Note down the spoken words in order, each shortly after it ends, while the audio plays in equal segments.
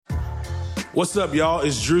What's up, y'all?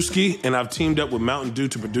 It's Drewski, and I've teamed up with Mountain Dew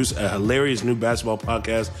to produce a hilarious new basketball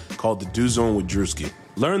podcast called The Dew Zone with Drewski.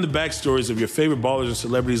 Learn the backstories of your favorite ballers and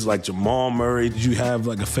celebrities like Jamal Murray. Did you have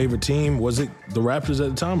like a favorite team? Was it the Raptors at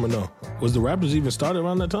the time or no? Was the Raptors even started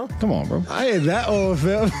around that time? Come on, bro. I ain't that old,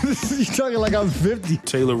 fam. You talking like I'm 50.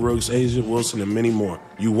 Taylor Rooks, Asia Wilson, and many more.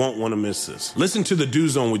 You won't want to miss this. Listen to The Dew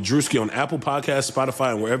Zone with Drewski on Apple Podcasts,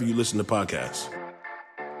 Spotify, and wherever you listen to podcasts.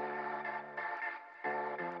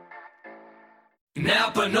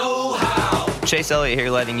 Napa know-how. Chase Elliott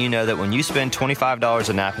here, letting you know that when you spend $25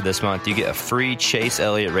 at Napa this month, you get a free Chase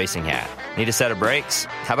Elliott racing hat. Need a set of brakes?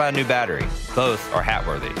 How about a new battery? Both are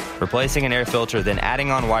hat-worthy. Replacing an air filter, then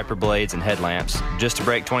adding on wiper blades and headlamps just to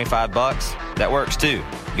break $25? That works too.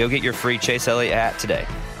 Go get your free Chase Elliott hat today.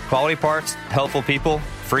 Quality parts, helpful people,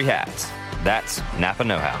 free hats. That's Napa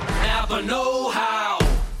know-how. Napa know-how.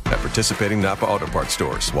 At participating Napa Auto Parts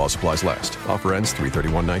stores while supplies last. Offer ends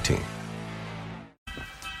 3/31/19.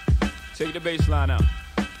 Take the bass line out.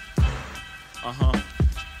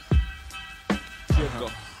 Go.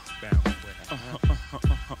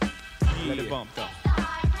 Let it bump though.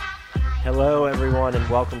 Hello, everyone, and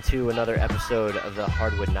welcome to another episode of the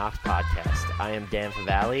Hardwood Knocks podcast. I am Dan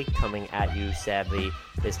Favale, coming at you, sadly,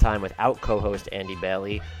 this time without co-host Andy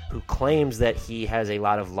Bailey, who claims that he has a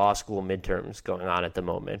lot of law school midterms going on at the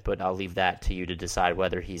moment, but I'll leave that to you to decide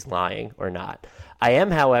whether he's lying or not. I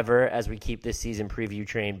am, however, as we keep this season preview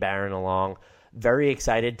train barren along, very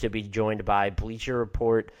excited to be joined by Bleacher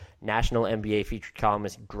Report National NBA featured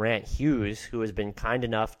columnist Grant Hughes, who has been kind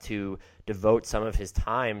enough to devote some of his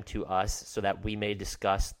time to us so that we may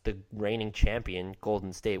discuss the reigning champion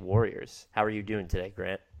Golden State Warriors. How are you doing today,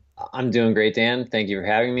 Grant? I'm doing great, Dan. Thank you for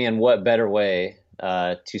having me. And what better way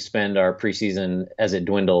to spend our preseason as it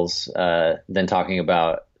dwindles than talking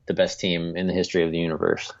about the best team in the history of the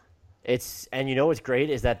universe? And you know what's great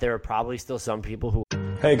is that there are probably still some people who...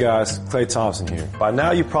 Hey guys, Klay Thompson here. By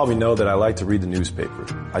now you probably know that I like to read the newspaper.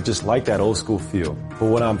 I just like that old school feel. But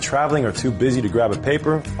when I'm traveling or too busy to grab a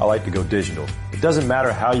paper, I like to go digital. It doesn't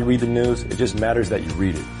matter how you read the news, it just matters that you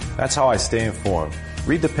read it. That's how I stay informed.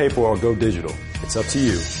 Read the paper or go digital. It's up to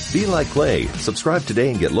you. Be like Klay. Subscribe today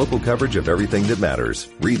and get local coverage of everything that matters.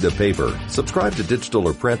 Read the paper. Subscribe to digital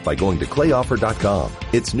or print by going to clayoffer.com.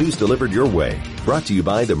 It's news delivered your way. Brought to you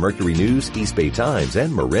by the Mercury News, East Bay Times,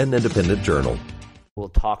 and Marin Independent Journal. Will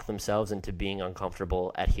talk themselves into being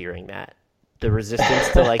uncomfortable at hearing that. The resistance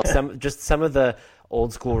to like some of the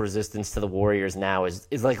old school resistance to the Warriors now is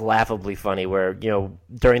like laughably funny, where, you know,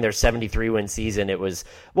 during their 73 win season it was,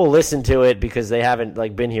 we'll listen to it because they haven't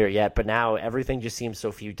like been here yet, but now everything just seems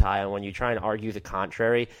so futile, and when you try and argue the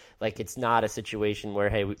contrary, like it's not a situation where,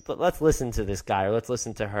 hey, let's listen to this guy or let's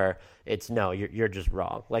listen to her. It's no, you're just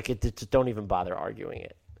wrong. Like just don't even bother arguing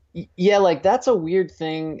it. Yeah, like that's a weird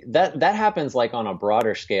thing that happens like on a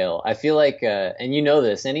broader scale. I feel like, and you know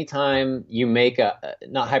this, anytime you make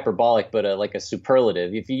not hyperbolic, but like a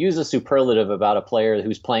superlative, if you use a superlative about a player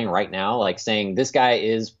who's playing right now, like saying this guy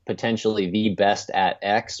is potentially the best at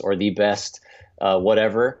X or the best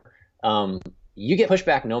whatever, you get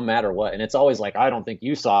pushback no matter what. And it's always like, I don't think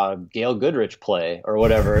you saw Gail Goodrich play or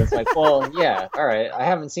whatever. It's like, well, yeah, all right. I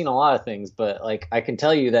haven't seen a lot of things, but like I can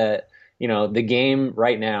tell you that, you know, the game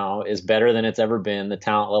right now is better than it's ever been. The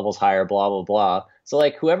talent level's higher, blah, blah, blah. So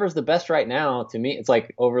like whoever's the best right now, to me, it's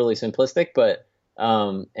like overly simplistic, but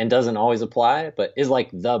and doesn't always apply, but is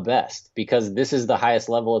like the best because this is the highest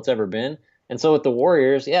level it's ever been. And so with the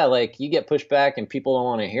Warriors, yeah, like you get pushback and people don't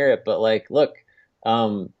want to hear it. But like, look,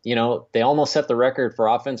 you know, they almost set the record for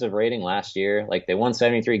offensive rating last year. Like they won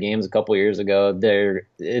 73 games a couple years ago.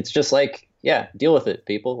 It's just like, yeah, deal with it,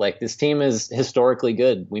 people. Like this team is historically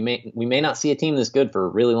good. We may not see a team this good for a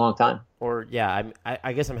really long time. Or yeah,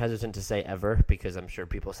 I guess I'm hesitant to say ever because I'm sure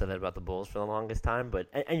people said that about the Bulls for the longest time. But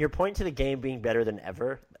and your point to the game being better than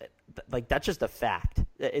ever, like that's just a fact.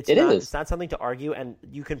 It's not something to argue, and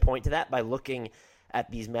you can point to that by looking at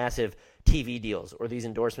these massive TV deals or these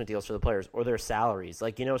endorsement deals for the players or their salaries.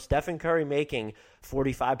 Like, you know, Stephen Curry making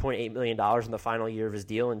 $45.8 million in the final year of his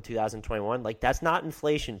deal in 2021. Like, that's not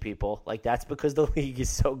inflation, people. Like, that's because the league is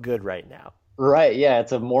so good right now. Right. Yeah.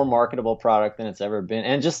 It's a more marketable product than it's ever been.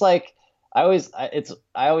 And just like, I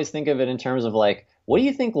always think of it in terms of like, what do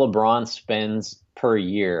you think LeBron spends per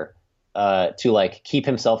year to like keep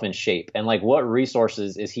himself in shape, and like what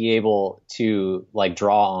resources is he able to like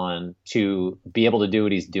draw on to be able to do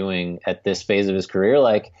what he's doing at this phase of his career?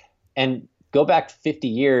 Like, and go back 50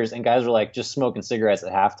 years and guys were like just smoking cigarettes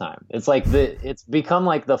at halftime. It's like it's become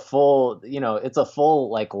like the full, it's a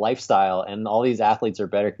full like lifestyle, and all these athletes are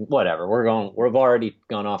better. Whatever. We've already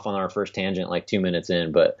gone off on our first tangent like 2 minutes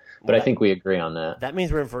in, but I think we agree on that. That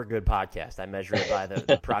means we're in for a good podcast. I measure it by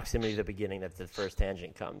the proximity to the beginning that the first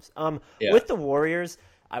tangent comes. With the Warriors,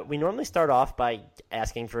 we normally start off by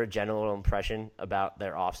asking for a general impression about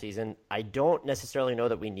their offseason. I don't necessarily know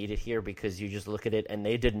that we need it here because you just look at it and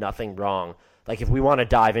they did nothing wrong. Like if we want to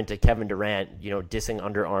dive into Kevin Durant, dissing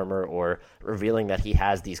Under Armour or revealing that he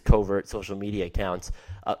has these covert social media accounts,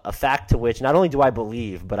 a fact to which not only do I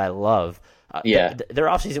believe, but I love. Their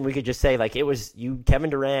offseason, we could just say like it was Kevin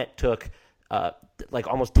Durant took like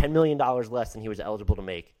almost $10 million less than he was eligible to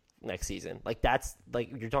make next season. Like that's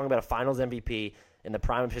like you're talking about a Finals MVP in the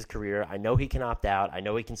prime of his career. I know he can opt out. I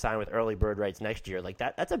know he can sign with early bird rights next year. Like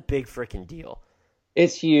that's a big freaking deal.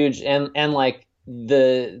 It's huge, and like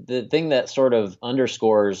the thing that sort of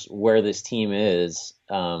underscores where this team is,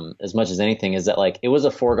 as much as anything, is that like it was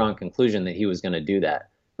a foregone conclusion that he was going to do that,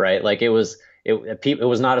 right? Like it was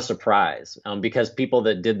not a surprise, because people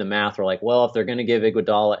that did the math were like, well, if they're going to give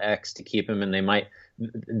Iguodala X to keep him, and they might.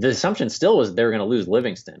 The assumption still was they were going to lose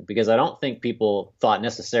Livingston, because I don't think people thought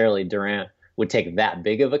necessarily Durant would take that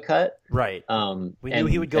big of a cut. Right. We knew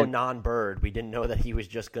he would go non-bird. We didn't know that he was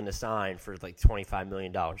just going to sign for like $25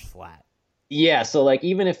 million flat. Yeah, so like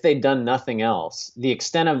even if they'd done nothing else, the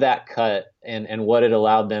extent of that cut and what it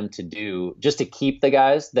allowed them to do just to keep the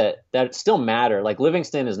guys that still matter. Like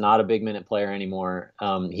Livingston is not a big minute player anymore.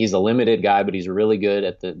 He's a limited guy, but he's really good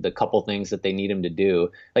at the couple things that they need him to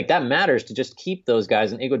do. Like that matters to just keep those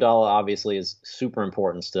guys. And Iguodala obviously is super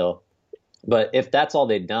important still. But if that's all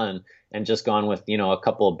they'd done and just gone with, a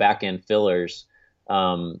couple of back end fillers,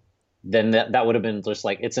 then that would have been just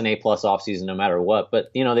like it's an A+ offseason no matter what.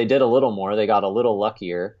 But, they did a little more. They got a little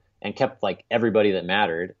luckier and kept like everybody that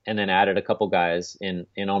mattered, and then added a couple guys in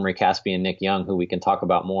Omri Caspi and Nick Young, who we can talk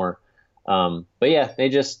about more. But yeah, they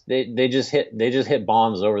just hit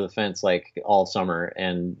bombs over the fence like all summer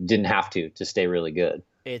and didn't have to stay really good.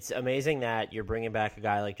 It's amazing that you're bringing back a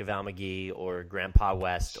guy like JaVale McGee or Grandpa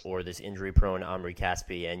West or this injury-prone Omri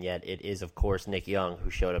Caspi, and yet it is, of course, Nick Young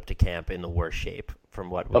who showed up to camp in the worst shape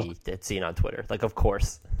from what we had seen on Twitter. Like, of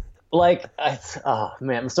course. Like, oh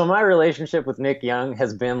man. So my relationship with Nick Young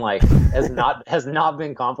has been like has not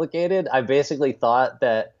been complicated. I basically thought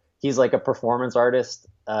that he's like a performance artist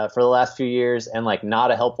for the last few years, and like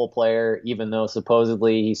not a helpful player, even though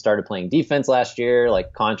supposedly he started playing defense last year,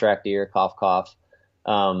 like contract year, cough cough.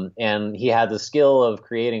 And he had the skill of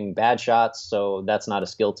creating bad shots, so that's not a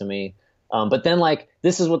skill to me. But then, like,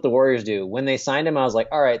 this is what the Warriors do. When they signed him, I was like,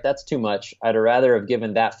 all right, that's too much. I'd rather have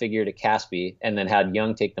given that figure to Caspi and then had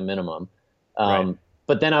Young take the minimum. Right.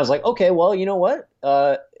 But then I was like, okay, well, you know what?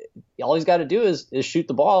 All he's got to do is shoot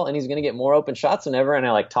the ball, and he's going to get more open shots than ever. And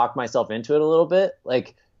I like talked myself into it a little bit.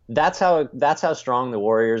 Like, that's how strong the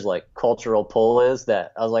Warriors like cultural pull is,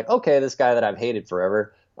 that I was like, okay, this guy that I've hated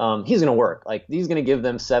forever, he's going to work. Like, he's going to give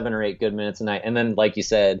them 7 or 8 good minutes a night. And then, like you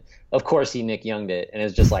said, of course he Nick Young'd it. And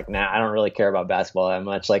it's just like, nah, I don't really care about basketball that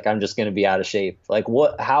much. Like, I'm just going to be out of shape. Like,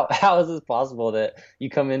 how is this possible that you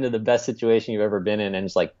come into the best situation you've ever been in and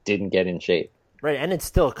just like didn't get in shape? Right, and it's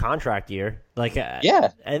still a contract year. Like, yeah,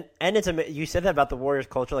 and it's you said that about the Warriors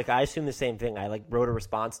culture. Like, I assume the same thing. I like wrote a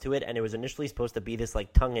response to it, and it was initially supposed to be this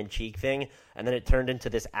like tongue-in-cheek thing, and then it turned into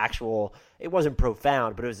this actual. It wasn't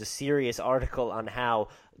profound, but it was a serious article on how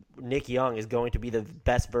Nick Young is going to be the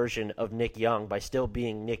best version of Nick Young by still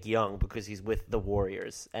being Nick Young because he's with the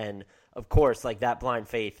Warriors. And of course, like that blind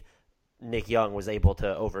faith, Nick Young was able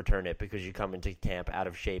to overturn it because you come into camp out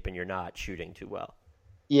of shape and you're not shooting too well.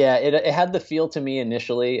 Yeah, it had the feel to me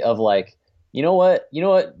initially of like, you know what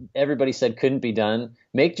everybody said couldn't be done?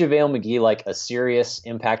 Make JaVale McGee like a serious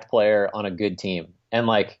impact player on a good team. And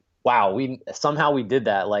like, wow, we did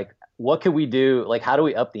that. Like, what could we do? Like, how do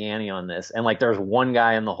we up the ante on this? And like, there's one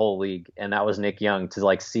guy in the whole league, and that was Nick Young, to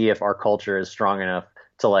like see if our culture is strong enough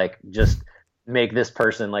to like just make this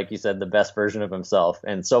person, like you said, the best version of himself.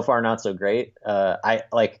 And so far, not so great. I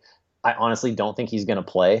honestly don't think he's going to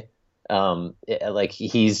play. Like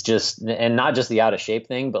he's just, and not just the out of shape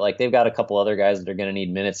thing, but like they've got a couple other guys that are going to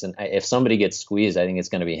need minutes. And if somebody gets squeezed, I think it's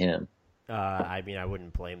going to be him. I mean, I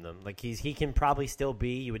wouldn't blame them. Like he can probably still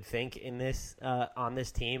be, you would think, in this on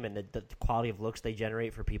this team, and the quality of looks they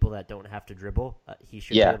generate for people that don't have to dribble. He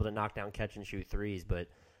should be able to knock down catch and shoot threes, but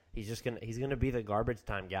he's gonna be the garbage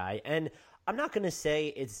time guy. And I'm not gonna say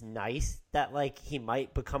it's nice that like he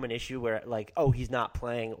might become an issue where like, oh, he's not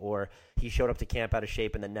playing, or he showed up to camp out of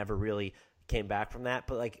shape and then never really came back from that.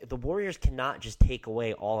 But like the Warriors cannot just take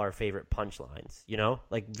away all our favorite punchlines, you know?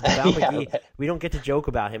 Like Val McGee, we don't get to joke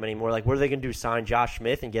about him anymore. Like what are they going to do? Sign Josh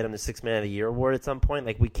Smith and get him the 6th Man of the Year award at some point?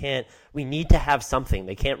 Like we can't. We need to have something.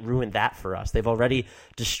 They can't ruin that for us. They've already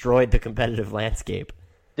destroyed the competitive landscape.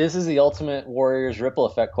 This is the ultimate Warriors ripple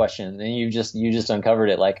effect question, and you just uncovered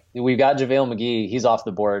it. Like we've got JaVale McGee, he's off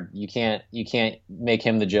the board. You can't make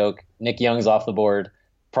him the joke. Nick Young's off the board,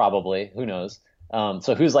 probably. Who knows?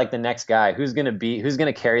 So who's like the next guy? Who's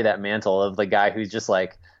gonna carry that mantle of the guy who's just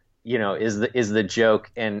like, you know, is the joke,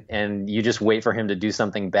 and you just wait for him to do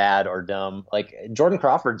something bad or dumb. Like Jordan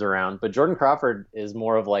Crawford's around, but Jordan Crawford is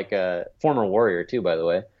more of like a former Warrior too, by the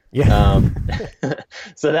way. Yeah.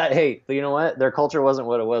 So that, hey, you know what? Their culture wasn't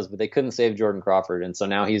what it was, but they couldn't save Jordan Crawford, and so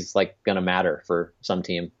now he's like gonna matter for some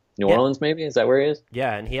team. New Orleans, maybe? Is that where he is?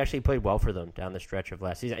 Yeah, and he actually played well for them down the stretch of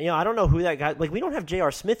last season. You know, I don't know who that guy. Like, we don't have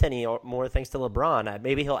J.R. Smith anymore thanks to LeBron.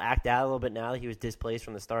 Maybe he'll act out a little bit now that he was displaced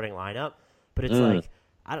from the starting lineup. But it's like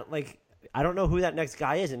I don't know who that next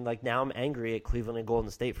guy is, and like now I'm angry at Cleveland and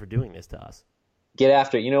Golden State for doing this to us. Get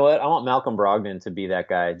after it. You know what? I want Malcolm Brogdon to be that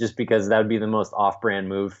guy, just because that would be the most off-brand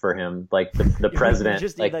move for him. Like the president,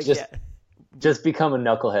 just become a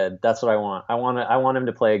knucklehead. That's what I want. I want him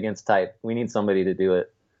to play against type. We need somebody to do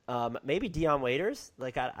it. Maybe Dion Waiters.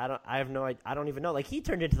 Like I don't even know. Like he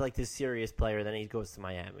turned into like this serious player, then he goes to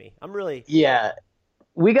Miami.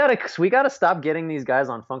 We gotta stop getting these guys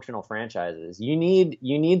on functional franchises.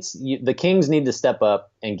 The Kings need to step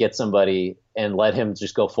up and get somebody and let him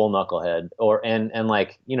just go full knucklehead. And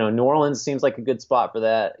like, you know, New Orleans seems like a good spot for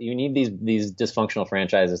that. You need these dysfunctional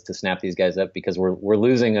franchises to snap these guys up, because we're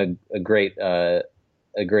losing a great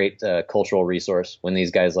cultural resource when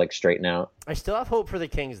these guys like straighten out. I still have hope for the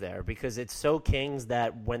Kings there, because it's so Kings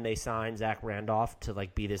that when they signed Zach Randolph to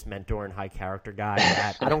like be this mentor and high character guy,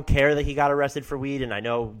 that I don't care that he got arrested for weed, and I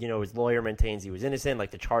know, you know, his lawyer maintains he was innocent.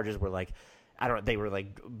 Like the charges were like, they were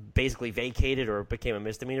like basically vacated or became a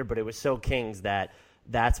misdemeanor, but it was so Kings that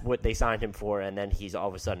that's what they signed him for, and then he's all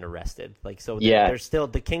of a sudden arrested. Like, so there's still,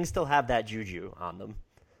 the Kings still have that juju on them.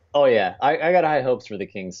 Oh yeah, I got high hopes for the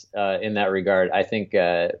Kings in that regard. I think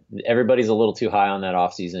everybody's a little too high on that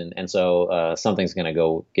offseason, and so something's going to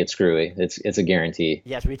go get screwy. It's a guarantee.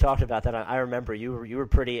 Yes, we talked about that. I remember you were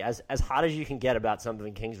pretty as hot as you can get about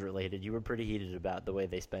something Kings related. You were pretty heated about the way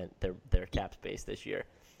they spent their cap space this year.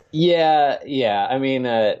 Yeah. I mean,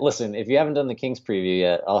 listen, if you haven't done the Kings preview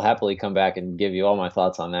yet, I'll happily come back and give you all my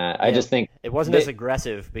thoughts on that. Yeah, I just think it wasn't as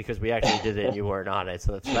aggressive because we actually did it and you weren't on it,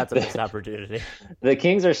 so that's a missed opportunity. The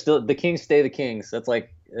Kings stay the Kings.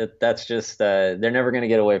 That's just they're never going to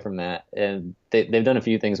get away from that, and they've done a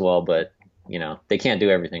few things well, but you know they can't do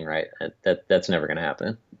everything right. That's never going to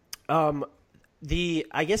happen.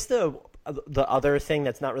 I guess the other thing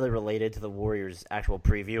that's not really related to the Warriors' actual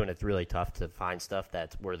preview, and it's really tough to find stuff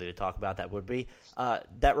that's worthy to talk about, that would be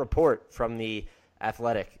that report from the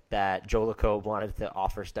Athletic that Joe Lacob wanted to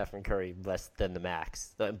offer Stephen Curry less than the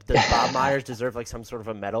max. Does Bob Myers deserve like some sort of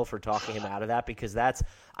a medal for talking him out of that? Because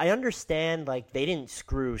I understand like they didn't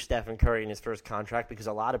screw Stephen Curry in his first contract, because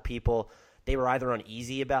a lot of people, they were either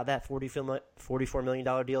uneasy about that $44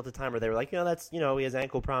 million deal at the time, or they were like, he has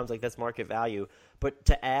ankle problems, like that's market value. But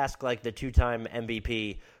to ask like the two-time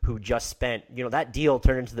MVP who just spent, that deal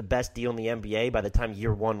turned into the best deal in the NBA by the time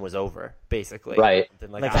year one was over, basically. Right.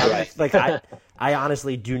 I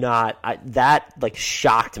honestly do not. That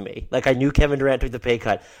shocked me. Like I knew Kevin Durant took the pay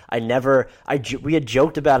cut. We had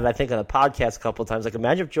joked about it, I think, on the podcast a couple of times. Like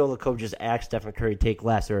imagine if Joe Lacob just asked Stephen Curry to take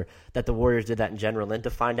less, or that the Warriors did that in general, and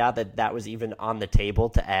to find out that was even on the table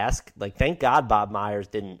to ask. Like thank God Bob Myers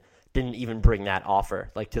didn't even bring that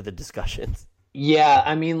offer to the discussions. Yeah,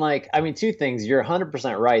 I mean, two things. You're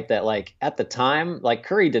 100% right that, at the time,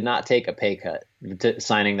 Curry did not take a pay cut to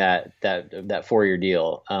signing that 4-year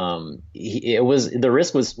deal. The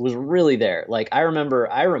risk was really there. I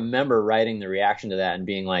remember writing the reaction to that and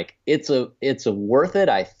being like, it's a worth it,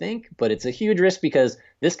 I think, but it's a huge risk because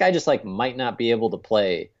this guy just might not be able to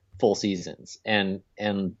play full seasons, and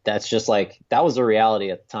that's just that was the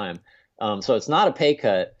reality at the time. So it's not a pay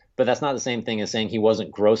cut. But that's not the same thing as saying he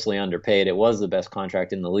wasn't grossly underpaid. It was the best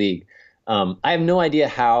contract in the league. I have no idea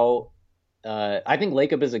how. I think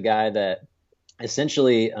Lacob is a guy that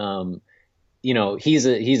essentially, he's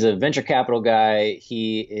a venture capital guy.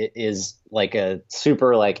 He is a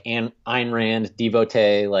super Ayn Rand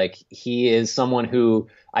devotee. He is someone who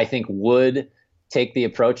I think would take the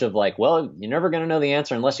approach of well, you're never going to know the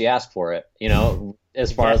answer unless you ask for it.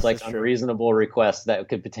 As far as unreasonable requests that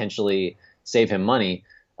could potentially save him money.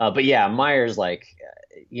 But yeah, Myers,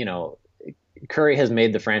 Curry has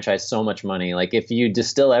made the franchise so much money. If you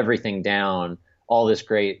distill everything down, all this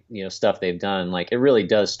great, stuff they've done. Like, it really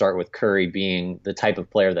does start with Curry being the type of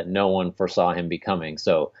player that no one foresaw him becoming.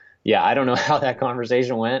 So yeah, I don't know how that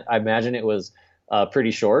conversation went. I imagine it was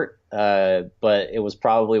pretty short, but it was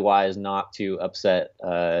probably wise not to upset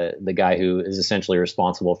the guy who is essentially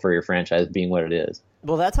responsible for your franchise being what it is.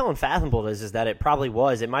 Well, that's how unfathomable it is that it probably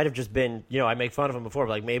was. It might have just been, I make fun of him before,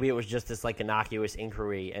 but like maybe it was just this like innocuous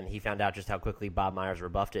inquiry, and he found out just how quickly Bob Myers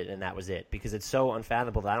rebuffed it, and that was it. Because it's so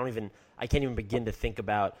unfathomable that I can't even begin to think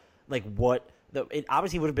about like it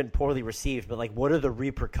obviously would have been poorly received, but like what are the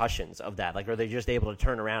repercussions of that? Like, are they just able to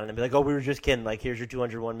turn around and then be like, oh, we were just kidding, like here's your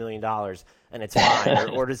 $201 million and it's fine,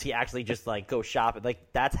 or does he actually just like go shop it? Like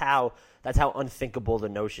that's how unthinkable the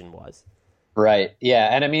notion was. Right. Yeah.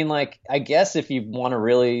 And I mean, like, I guess if you want to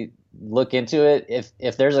really look into it,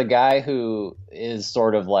 if there's a guy who is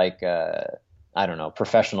sort of like, I don't know,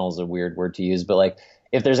 professional is a weird word to use, but like,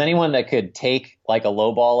 if there's anyone that could take like a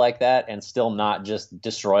low ball like that and still not just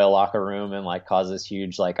destroy a locker room and like cause this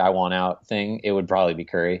huge, like, I want out thing, it would probably be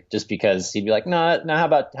Curry, just because he'd be like, no, how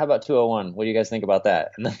about 201? What do you guys think about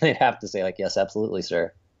that? And then they'd have to say like, yes, absolutely,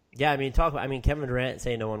 sir. Yeah. I mean, Kevin Durant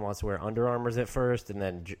saying no one wants to wear Under Armours at first, and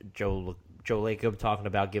then Joe Lacob talking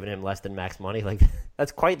about giving him less than max money. Like,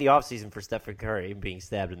 that's quite the offseason for Stephen Curry being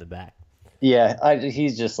stabbed in the back. Yeah,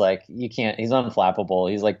 he's just like, you can't. He's unflappable.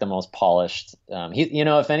 He's like the most polished.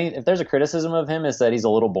 If there's a criticism of him, is that he's a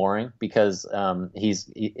little boring because he's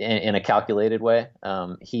in a calculated way.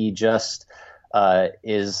 He just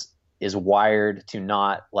is wired to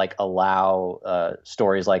not like allow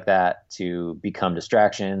stories like that to become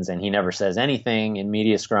distractions, and he never says anything in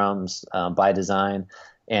media scrums by design.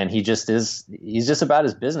 And he's just about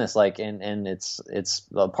his business. Like, and it's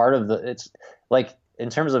a part of it's like, in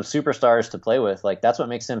terms of superstars to play with, like that's what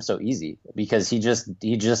makes him so easy, because he just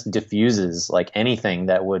diffuses like anything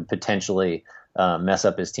that would potentially mess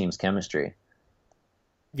up his team's chemistry.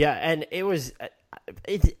 Yeah, and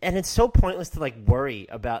it's so pointless to like worry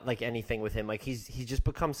about like anything with him. Like he's just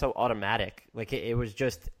become so automatic. Like it was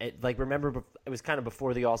just like, remember, it was kind of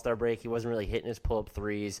before the All-Star break. He wasn't really hitting his pull-up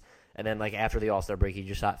threes, and then like after the All-Star break, he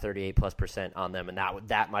just shot 38+% on them, and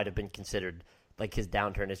that might have been considered like his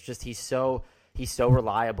downturn. It's just he's so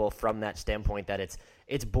reliable from that standpoint that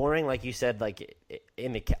it's boring, like you said, like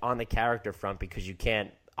on the character front, because you can't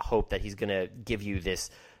hope that he's going to give you this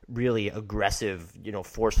really aggressive,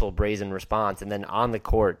 forceful, brazen response. And then on the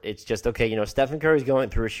court, it's just, okay, Stephen Curry's going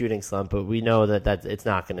through a shooting slump, but we know that it's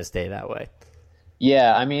not going to stay that way.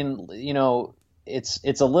 Yeah, I mean,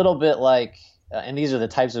 it's a little bit like, and these are the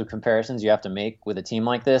types of comparisons you have to make with a team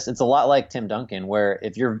like this. It's a lot like Tim Duncan, where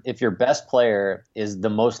if your best player is the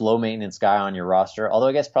most low maintenance guy on your roster, although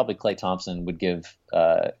I guess probably Klay Thompson would give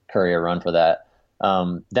Curry a run for that,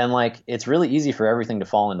 then like it's really easy for everything to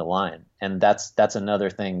fall into line. And that's another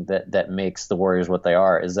thing that makes the Warriors what they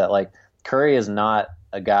are, is that like Curry is not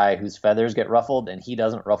a guy whose feathers get ruffled, and he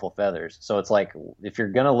doesn't ruffle feathers. So it's like, if you're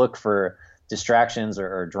gonna look for distractions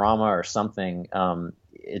or drama or something,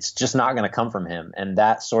 it's just not going to come from him. And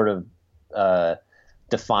that sort of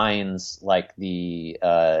defines like the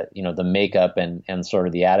makeup and sort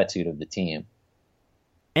of the attitude of the team.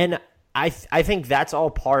 And I think that's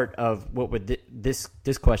all part of what would this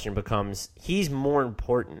question becomes. He's more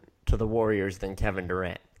important to the Warriors than Kevin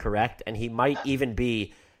Durant, correct? And he might even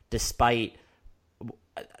be, despite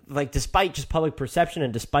just public perception,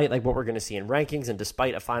 and despite like what we're going to see in rankings, and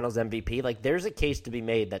despite a Finals MVP, like there's a case to be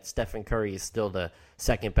made that Stephen Curry is still the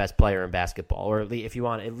second best player in basketball, or at least, if you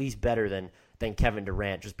want, at least better than Kevin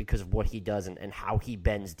Durant, just because of what he does and how he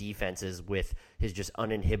bends defenses with his just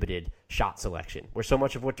uninhibited shot selection. Where so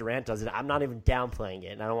much of what Durant does, I'm not even downplaying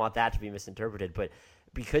it, and I don't want that to be misinterpreted, but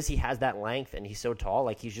because he has that length and he's so tall,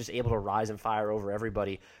 like he's just able to rise and fire over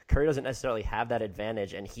everybody. Curry doesn't necessarily have that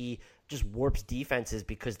advantage, and he just warps defenses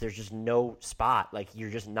because there's just no spot. Like, you're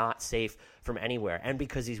just not safe from anywhere. And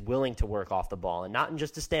because he's willing to work off the ball, and not in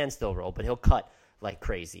just a standstill role, but he'll cut like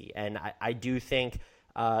crazy. And I do think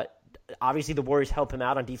obviously the Warriors help him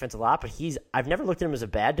out on defense a lot, but I've never looked at him as a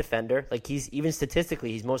bad defender. Like, he's even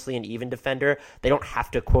statistically, he's mostly an even defender. They don't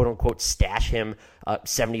have to quote unquote stash him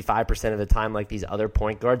 75% of the time like these other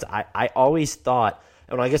point guards. I always thought,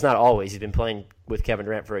 well, I guess not always, he's been playing with Kevin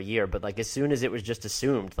Durant for a year, but like as soon as it was just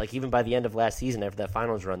assumed, like even by the end of last season after that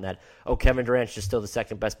finals run, that, oh, Kevin Durant's just still the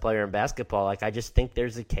second best player in basketball, like I just think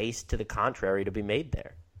there's a case to the contrary to be made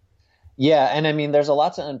there. Yeah, and I mean, there's a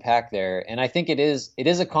lot to unpack there, and I think it is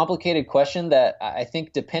a complicated question that I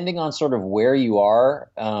think, depending on sort of where you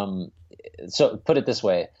are, so put it this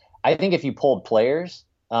way, I think if you pulled players,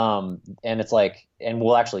 and it's like, and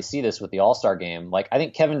we'll actually see this with the All-Star game, like I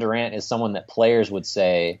think Kevin Durant is someone that players would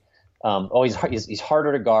say, he's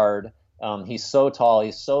harder to guard, He's so tall,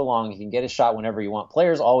 he's so long, he can get his shot whenever you want.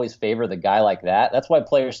 Players always favor the guy like that. That's why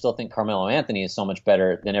players still think Carmelo Anthony is so much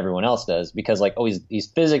better than everyone else does, because like, oh, he's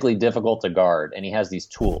physically difficult to guard, and he has these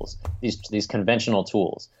tools, these conventional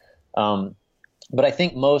tools. But I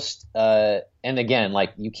think most, and again,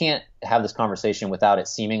 like, you can't have this conversation without it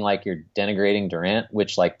seeming like you're denigrating Durant,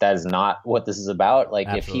 which, like, that is not what this is about. Like,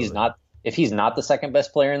 Absolutely. if he's not the second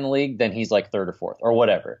best player in the league, then he's like third or fourth or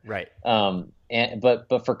whatever. Right.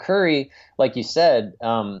 But for Curry, like you said,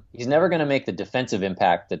 he's never going to make the defensive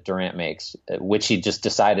impact that Durant makes, which he just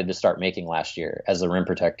decided to start making last year as a rim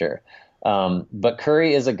protector. But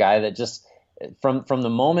Curry is a guy that just from the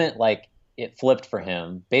moment like it flipped for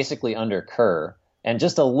him, basically under Kerr, and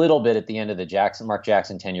just a little bit at the end of the Mark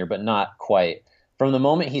Jackson tenure, but not quite. From the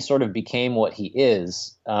moment he sort of became what he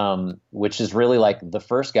is, which is really like the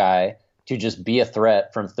first guy to just be a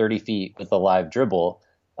threat from 30 feet with a live dribble,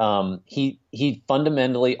 he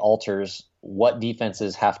fundamentally alters what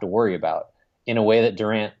defenses have to worry about in a way that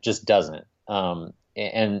Durant just doesn't.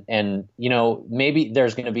 And you know, maybe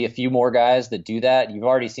there's going to be a few more guys that do that. You've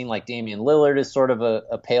already seen like Damian Lillard is sort of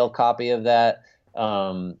a pale copy of that.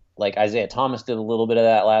 Like Isaiah Thomas did a little bit of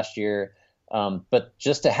that last year. But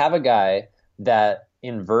just to have a guy that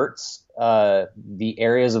inverts the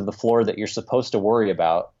areas of the floor that you're supposed to worry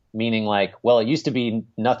about, meaning like, well, it used to be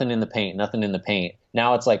nothing in the paint.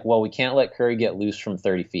 Now it's like, well, we can't let Curry get loose from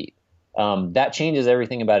 30 feet. That changes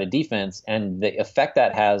everything about a defense, and the effect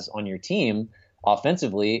that has on your team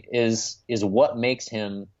offensively is what makes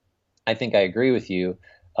him, I think I agree with you,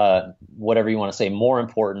 whatever you want to say, more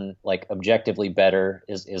important, like objectively better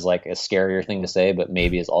is like a scarier thing to say, but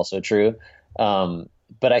maybe is also true.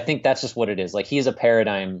 But I think that's just what it is. Like, he's a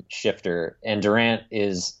paradigm shifter, and Durant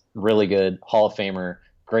is really good, Hall of Famer,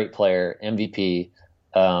 great player, MVP.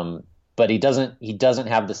 But he doesn't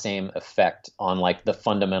have the same effect on like the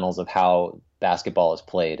fundamentals of how basketball is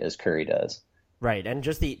played as Curry does. Right, and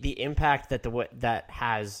just the impact that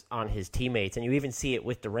has on his teammates, and you even see it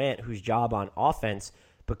with Durant, whose job on offense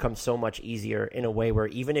becomes so much easier in a way where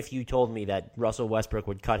even if you told me that Russell Westbrook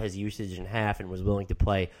would cut his usage in half and was willing to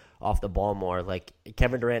play off the ball more, like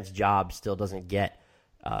Kevin Durant's job still doesn't get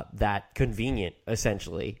that convenient,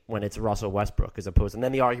 essentially, when it's Russell Westbrook as opposed. And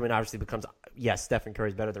then the argument obviously becomes, yes, Stephen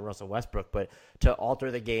Curry's better than Russell Westbrook, but to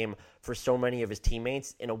alter the game for so many of his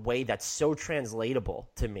teammates in a way that's so translatable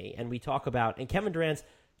to me. And we talk about, and Kevin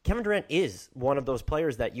Durant is one of those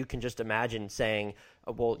players that you can just imagine saying,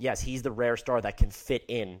 well, yes, he's the rare star that can fit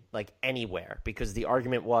in like anywhere, because the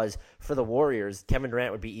argument was for the Warriors, Kevin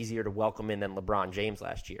Durant would be easier to welcome in than LeBron James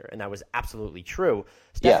last year. And that was absolutely true.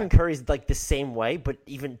 Stephen Curry's like the same way, but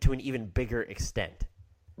even to an even bigger extent.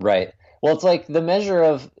 Right. Well, it's like the measure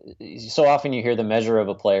of, so often you hear the measure of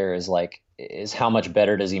a player is how much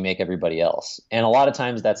better does he make everybody else? And a lot of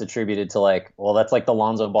times that's attributed to like, well, that's like the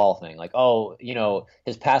Lonzo Ball thing. Like, oh, you know,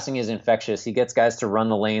 his passing is infectious. He gets guys to run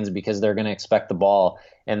the lanes because they're going to expect the ball,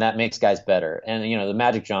 and that makes guys better. And, you know, the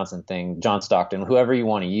Magic Johnson thing, John Stockton, whoever you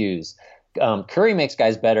want to use. Curry makes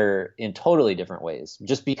guys better in totally different ways,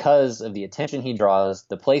 just because of the attention he draws,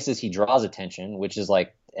 the places he draws attention, which is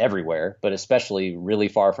like everywhere, but especially really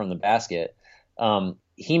far from the basket.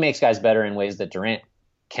 He makes guys better in ways that Durant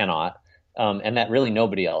cannot, and that really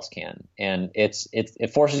nobody else can. And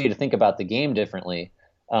it forces you to think about the game differently.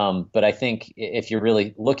 But I think if you're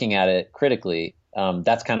really looking at it critically,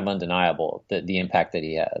 that's kind of undeniable, the impact that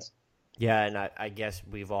he has. Yeah, and I guess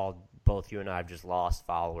we've all, both you and I, have just lost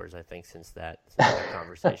followers, I think, since that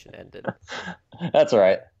conversation ended. That's all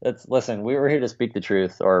right. Listen, we were here to speak the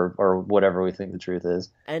truth, or whatever we think the truth is.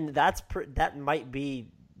 And that might be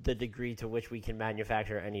the degree to which we can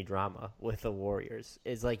manufacture any drama with the Warriors.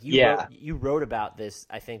 Is like you wrote about this,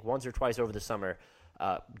 I think, once or twice over the summer,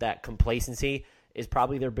 that complacency is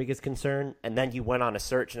probably their biggest concern. And then you went on a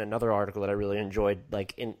search in another article that I really enjoyed,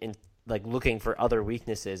 like in like looking for other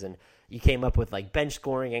weaknesses, and you came up with like bench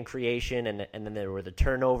scoring and creation, and then there were the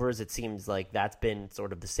turnovers. It seems like that's been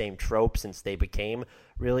sort of the same trope since they became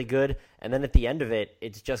really good. And then at the end of it,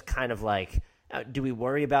 it's just kind of like, do we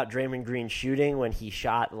worry about Draymond Green shooting when he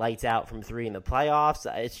shot lights out from three in the playoffs?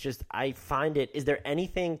 It's just, I find it, is there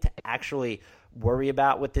anything to actually worry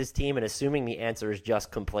about with this team? And assuming the answer is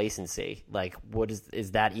just complacency, like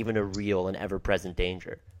is that even a real and ever-present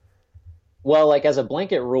danger? Well, like as a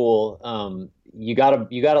blanket rule, you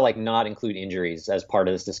gotta like not include injuries as part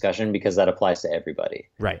of this discussion, because that applies to everybody.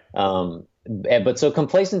 Right. But so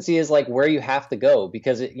complacency is like where you have to go,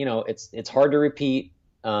 because it's hard to repeat.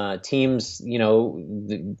 Teams,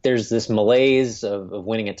 there's this malaise of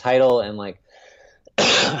winning a title, and like,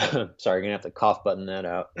 sorry, you're gonna have to cough button that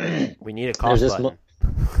out. We need a cough button.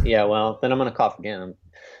 Yeah, well, then I'm gonna cough again.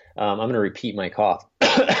 I'm going to repeat my cough.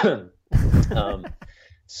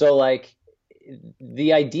 So like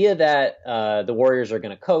the idea that the Warriors are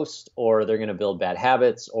going to coast, or they're going to build bad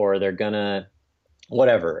habits, or they're going to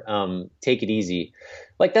whatever, take it easy,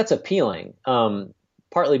 like that's appealing.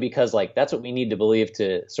 Partly because like that's what we need to believe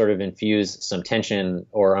to sort of infuse some tension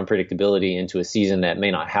or unpredictability into a season that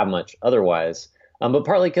may not have much otherwise. But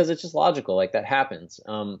partly because it's just logical, like that happens.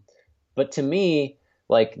 But to me,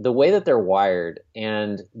 like the way that they're wired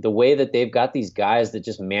and the way that they've got these guys that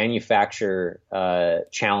just manufacture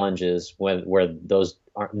challenges where those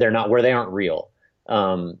where they aren't real.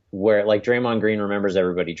 Where like Draymond Green remembers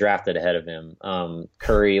everybody drafted ahead of him.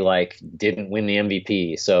 Curry like didn't win the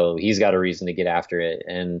MVP, so he's got a reason to get after it.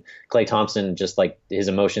 And Klay Thompson, just like his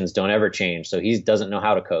emotions don't ever change, so he doesn't know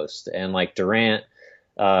how to coast. And like Durant,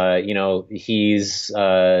 he's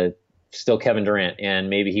still Kevin Durant, and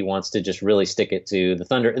maybe he wants to just really stick it to the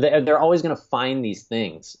Thunder. They're always going to find these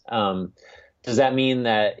things. Does that mean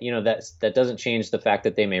that that doesn't change the fact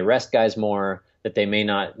that they may rest guys more? That they may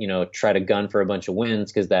not, try to gun for a bunch of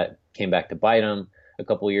wins, because that came back to bite them a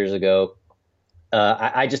couple of years ago.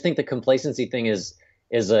 I just think the complacency thing is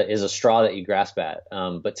a straw that you grasp at.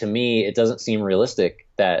 But to me, it doesn't seem realistic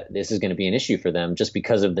that this is going to be an issue for them, just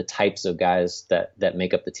because of the types of guys that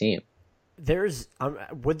make up the team.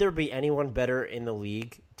 Would there be anyone better in the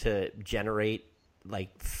league to generate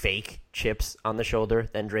like fake chips on the shoulder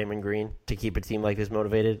than Draymond Green to keep a team like this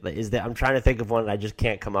motivated? I'm trying to think of one, and I just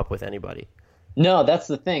can't come up with anybody. No, that's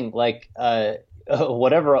the thing. Like,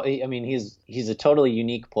 whatever. I mean, he's a totally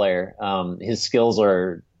unique player. His skills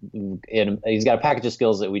he's got a package of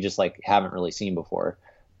skills that we just like haven't really seen before.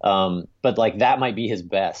 But like that might be his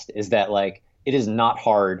best, is that like it is not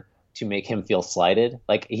hard to make him feel slighted.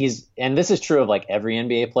 Like and this is true of like every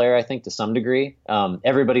NBA player, I think, to some degree.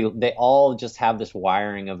 They all just have this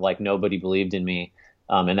wiring of like, nobody believed in me,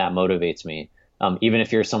 and that motivates me. Even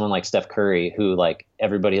if you're someone like Steph Curry, who like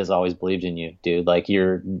everybody has always believed in you, dude. Like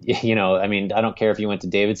I mean, I don't care if you went to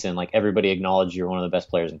Davidson, like everybody acknowledged you're one of the best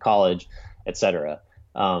players in college, etc.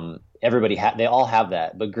 They all have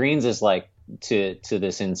that, but Green's is like to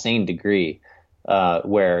this insane degree,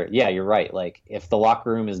 where you're right. Like if the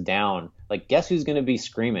locker room is down, like guess who's going to be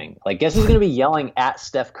screaming? Like guess who's going to be yelling at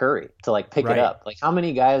Steph Curry to like pick it up? Like how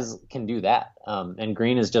many guys can do that? And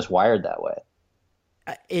Green is just wired that way.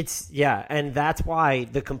 And that's why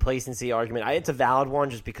the complacency argument, it's a valid one,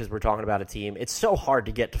 just because we're talking about a team. It's so hard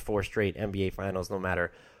to get to 4 straight NBA finals, no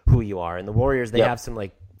matter who you are. And the Warriors, they have some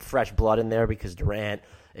like fresh blood in there because Durant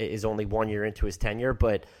is only 1 year into his tenure.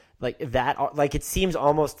 But like that, like it seems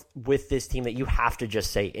almost with this team that you have to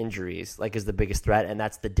just say injuries like is the biggest threat, and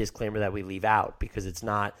that's the disclaimer that we leave out because it's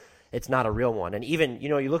not a real one. And even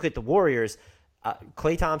you look at the Warriors.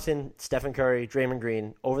 Klay Thompson, Stephen Curry, Draymond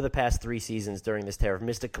Green, over the past 3 seasons during this tear have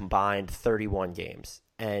missed a combined 31 games.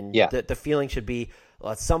 And the feeling should be,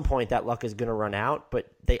 well, at some point that luck is going to run out. But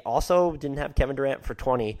they also didn't have Kevin Durant for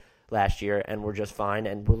 20 last year, and we're just fine.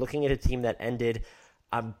 And we're looking at a team that ended,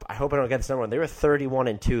 I hope I don't get this number wrong, they were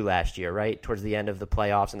 31-2 last year, right? Towards the end of the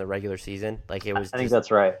playoffs and the regular season. Like it was. I think that's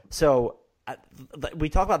right. So we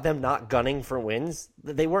talk about them not gunning for wins.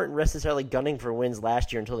 They weren't necessarily gunning for wins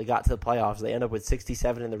last year until they got to the playoffs. They end up with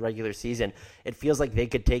 67 in the regular season. It feels like they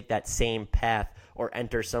could take that same path or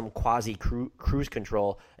enter some quasi cruise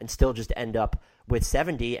control and still just end up with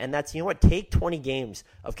 70. And that's, take 20 games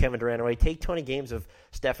of Kevin Durant away, take 20 games of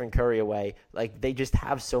Stephen Curry away. Like they just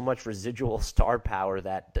have so much residual star power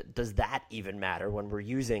that does that even matter when we're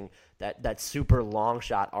using that super long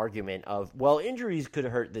shot argument of, well, injuries could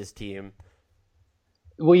hurt this team.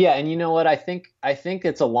 Well, yeah, and you know what? I think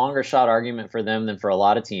it's a longer shot argument for them than for a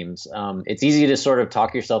lot of teams. It's easy to sort of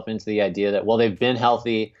talk yourself into the idea that, well, they've been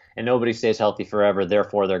healthy and nobody stays healthy forever,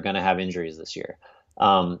 therefore they're going to have injuries this year.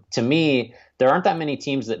 To me, there aren't that many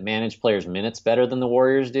teams that manage players' minutes better than the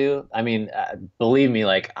Warriors do. I mean, believe me,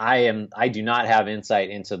 like I do not have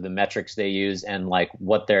insight into the metrics they use and like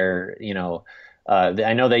what they're,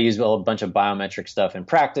 I know they use a bunch of biometric stuff in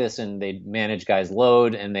practice, and they manage guys'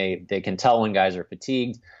 load, and they can tell when guys are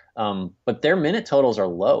fatigued. But their minute totals are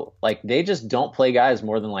low. Like they just don't play guys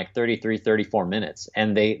more than like 33, 34 minutes.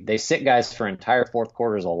 And they sit guys for entire fourth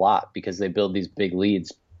quarters a lot because they build these big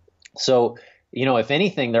leads. So, if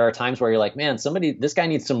anything, there are times where you're like, man, this guy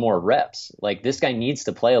needs some more reps. Like this guy needs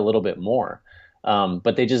to play a little bit more.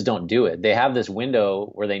 But they just don't do it. They have this window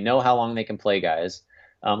where they know how long they can play guys.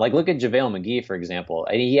 Like look at JaVale McGee, for example.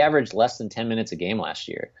 He averaged less than 10 minutes a game last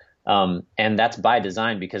year. And that's by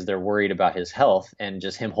design because they're worried about his health and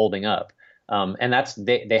just him holding up. And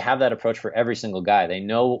they have that approach for every single guy. They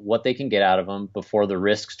know what they can get out of him before the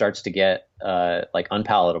risk starts to get like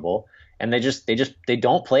unpalatable. and they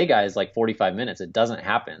don't play guys like 45 minutes. It doesn't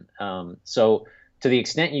happen. So to the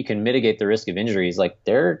extent you can mitigate the risk of injuries, like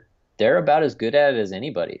they're about as good at it as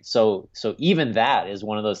anybody. So even that is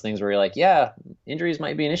one of those things where you're like, yeah, injuries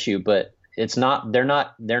might be an issue, but it's not. They're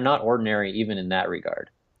not ordinary even in that regard.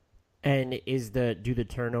 And do the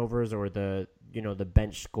turnovers or the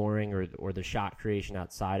bench scoring or the shot creation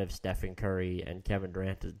outside of Stephen Curry and Kevin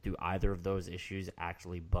Durant, do either of those issues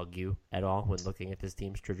actually bug you at all when looking at this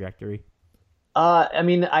team's trajectory? I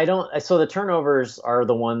mean, I don't. So the turnovers are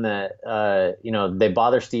the one that they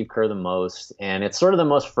bother Steve Kerr the most, and it's sort of the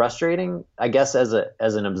most frustrating, I guess, as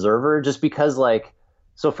an observer, just because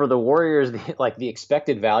so for the Warriors, the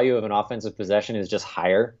expected value of an offensive possession is just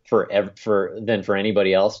higher than for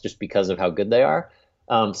anybody else, just because of how good they are.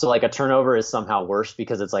 So like a turnover is somehow worse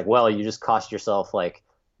because it's like, well, you just cost yourself like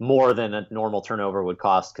more than a normal turnover would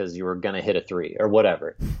cost because you were going to hit a three or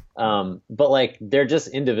whatever. But like they're just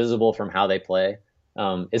indivisible from how they play.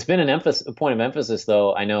 It's been a point of emphasis,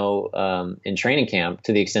 though, I know in training camp,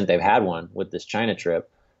 to the extent they've had one with this China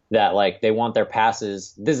trip, that like they want their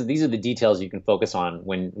passes. These are the details you can focus on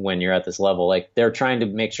when you're at this level. Like they're trying to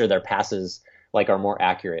make sure their passes like are more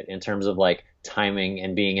accurate in terms of like timing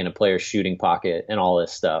and being in a player's shooting pocket and all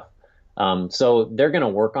this stuff. So they're going to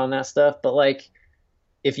work on that stuff. But like,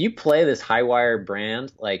 if you play this high wire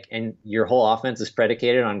brand, like, and your whole offense is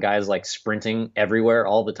predicated on guys like sprinting everywhere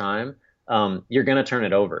all the time, you're going to turn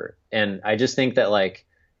it over. And I just think that like,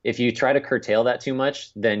 if you try to curtail that too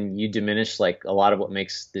much, then you diminish like a lot of what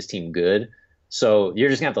makes this team good. So you're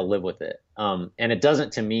just gonna have to live with it. And it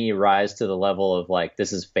doesn't, to me, rise to the level of like,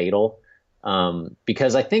 this is fatal.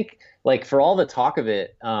 Because I think like for all the talk of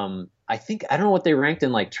it, I don't know what they ranked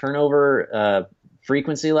in like turnover,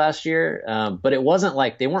 frequency last year. But it wasn't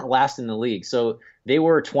like they weren't last in the league. So they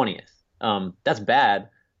were 20th. That's bad.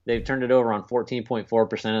 They've turned it over on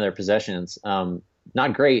 14.4% of their possessions.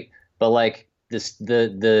 Not great, but like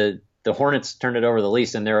the Hornets turned it over the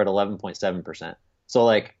least and they're at 11.7%. So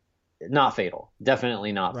like not fatal,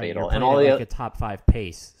 definitely not fatal. And all a top 5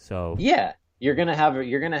 pace. So yeah, you're going to have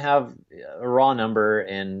a raw number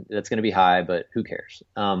and that's going to be high, but who cares?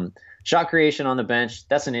 Shot creation on the bench,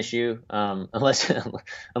 that's an issue. Unless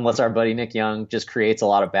our buddy Nick Young just creates a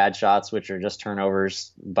lot of bad shots, which are just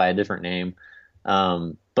turnovers by a different name.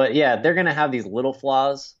 But yeah, they're going to have these little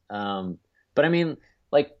flaws. But I mean,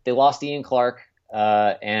 like they lost Ian Clark,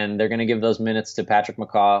 and they're going to give those minutes to Patrick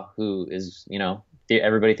McCaw, who is,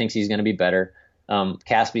 everybody thinks he's going to be better.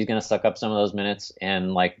 Casspe's going to suck up some of those minutes,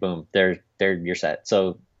 and like, boom, you're set.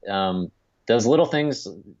 So those little things,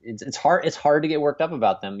 it's hard to get worked up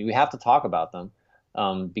about them. We have to talk about them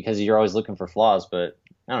because you're always looking for flaws. But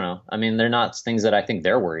I don't know. I mean, they're not things that I think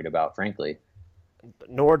they're worried about, frankly.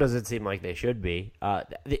 Nor does it seem like they should be.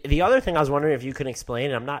 The other thing I was wondering if you can explain,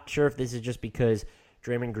 and I'm not sure if this is just because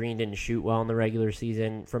Draymond Green didn't shoot well in the regular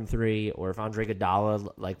season from 3, or if Andre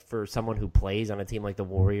Iguodala, like for someone who plays on a team like the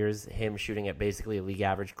Warriors, him shooting at basically a league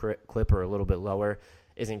average clip or a little bit lower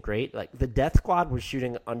isn't great. Like the Death Squad was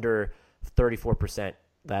shooting under 34%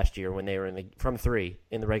 last year when they were from 3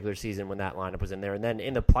 in the regular season when that lineup was in there, and then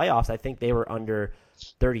in the playoffs I think they were under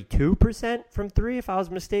 32% from 3 if I was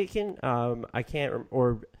mistaken.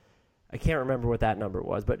 I can't remember what that number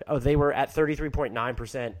was, but they were at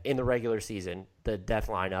 33.9% in the regular season, the Death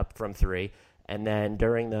lineup from 3, and then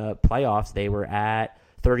during the playoffs they were at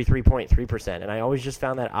 33.3%. And I always just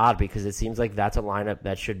found that odd because it seems like that's a lineup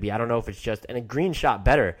that should be. I don't know if it's just, and Green shot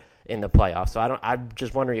better in the playoffs, so I'm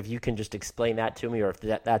just wondering if you can just explain that to me, or if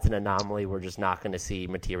that's an anomaly we're just not going to see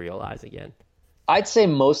materialize again. I'd say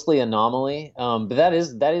mostly anomaly, but that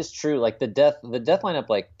is true. Like the death lineup,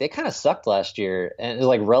 like they kind of sucked last year, and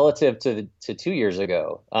like relative to 2 years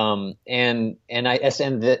ago. That's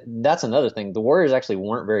another thing. The Warriors actually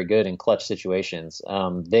weren't very good in clutch situations.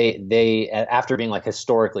 They after being like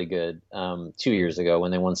historically good 2 years ago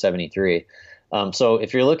when they won 73. So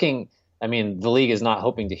if you're looking, I mean, the league is not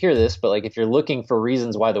hoping to hear this, but like if you're looking for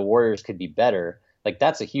reasons why the Warriors could be better, like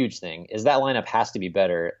that's a huge thing, is that lineup has to be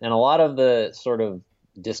better. And a lot of the sort of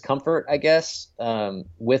discomfort, I guess,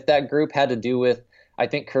 with that group had to do with, I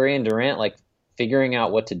think, Curry and Durant like figuring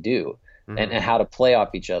out what to do and how to play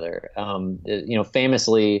off each other.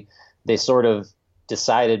 Famously, they sort of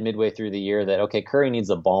decided midway through the year that, okay, Curry needs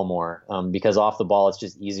the ball more because off the ball, it's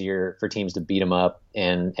just easier for teams to beat him up.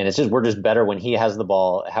 And it's just, we're just better when he has the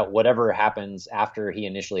ball. Whatever happens after he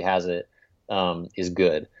initially has it is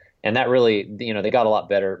good. And that really, they got a lot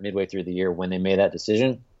better midway through the year when they made that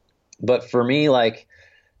decision. But for me, like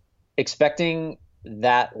expecting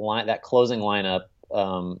that closing lineup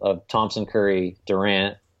of Thompson, Curry,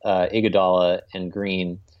 Durant, Iguodala, and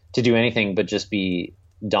Green to do anything but just be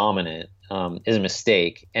dominant is a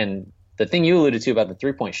mistake. And the thing you alluded to about the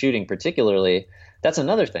 3-point shooting particularly, that's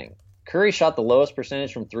another thing. Curry shot the lowest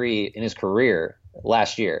percentage from three in his career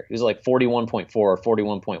last year. He was like 41.4 or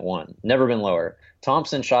 41.1, never been lower.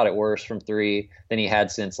 Thompson shot it worse from three than he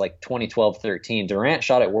had since like 2012-13. Durant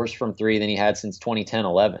shot it worse from three than he had since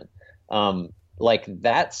 2010-11. Like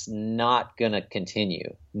that's not going to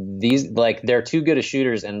continue. These, like, they're too good as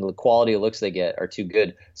shooters, and the quality of looks they get are too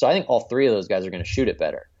good. So I think all three of those guys are going to shoot it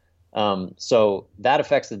better. So that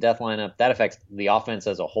affects the death lineup. That affects the offense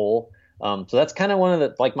as a whole. So that's kind of one of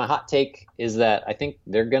the, like, my hot take is that I think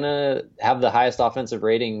they're going to have the highest offensive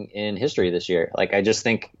rating in history this year. Like, I just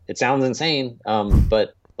think it sounds insane.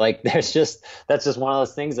 But like, that's just one of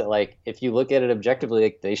those things that, like, if you look at it objectively,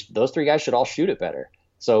 like those three guys should all shoot it better.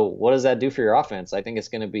 So what does that do for your offense? I think it's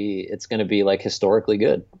going to be like historically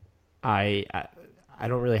good. I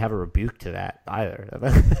don't really have a rebuke to that either.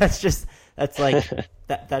 That's just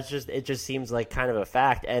it just seems like kind of a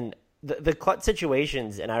fact. And the clutch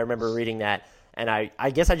situations, and I remember reading that, and I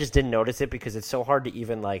guess I just didn't notice it because it's so hard to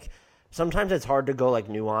even, like, sometimes it's hard to go like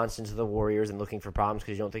nuanced into the Warriors and looking for problems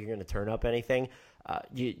because you don't think you're going to turn up anything.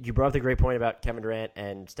 You brought up the great point about Kevin Durant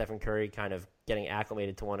and Stephen Curry kind of getting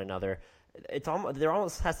acclimated to one another. There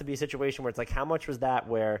almost has to be a situation where it's like, how much was that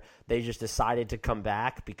where they just decided to come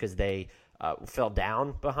back because they fell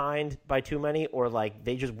down behind by too many, or like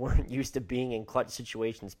they just weren't used to being in clutch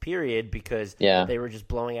situations, period, because they were just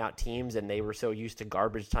blowing out teams and they were so used to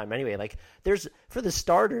garbage time anyway. Like, for the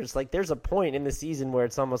starters, like, there's a point in the season where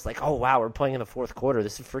it's almost like, oh wow, we're playing in the fourth quarter.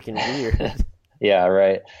 This is freaking weird. Yeah,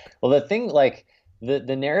 right. Well, the thing, like,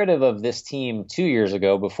 the narrative of this team 2 years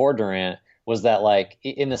ago before Durant was that, like,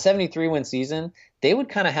 in the 73-win season, they would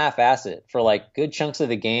kind of half-ass it for, like, good chunks of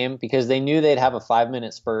the game because they knew they'd have a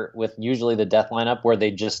 5-minute spurt with usually the death lineup where they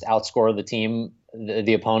just outscore the team,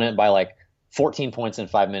 the opponent, by, like, 14 points in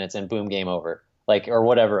 5 minutes and boom, game over, like, or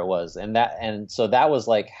whatever it was. And so that was,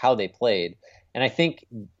 like, how they played. And I think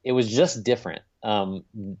it was just different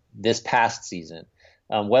this past season.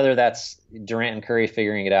 Whether that's Durant and Curry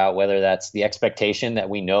figuring it out, whether that's the expectation that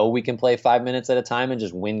we know we can play 5 minutes at a time and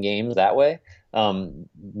just win games that way,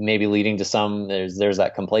 maybe leading to some, there's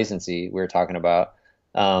that complacency we were talking about.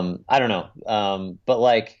 I don't know. But,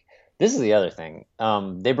 like, this is the other thing.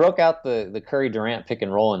 They broke out the Curry-Durant pick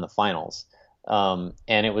and roll in the finals, and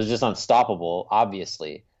it was just unstoppable,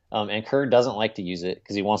 obviously. And Curry doesn't like to use it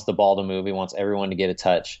because he wants the ball to move. He wants everyone to get a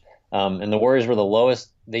touch. And the Warriors were the lowest.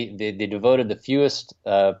 They devoted the fewest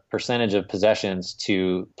percentage of possessions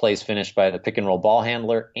to plays finished by the pick and roll ball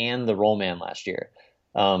handler and the roll man last year.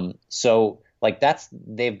 So, like,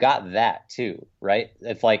 they've got that too, right?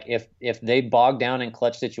 It's like if they bog down in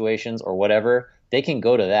clutch situations or whatever, they can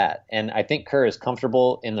go to that. And I think Kerr is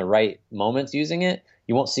comfortable in the right moments using it.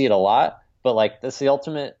 You won't see it a lot, but, like, it's the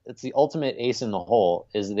ultimate ace in the hole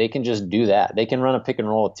is they can just do that. They can run a pick and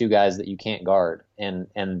roll with two guys that you can't guard, and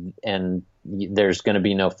there's going to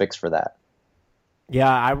be no fix for that.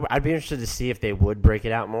 Yeah, I'd be interested to see if they would break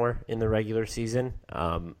it out more in the regular season.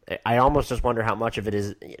 I almost just wonder how much of it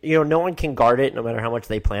is, no one can guard it no matter how much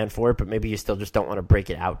they plan for it, but maybe you still just don't want to break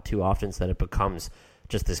it out too often so that it becomes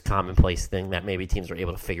just this commonplace thing that maybe teams are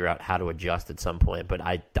able to figure out how to adjust at some point. But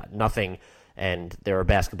nothing, and there are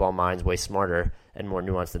basketball minds way smarter and more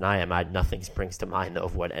nuanced than I am. Nothing springs to mind, though,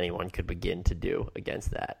 of what anyone could begin to do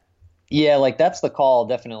against that. Yeah, like, that's the call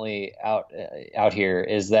definitely out here,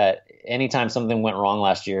 is that anytime something went wrong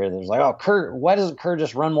last year, there's like, oh, Kerr, why doesn't Kerr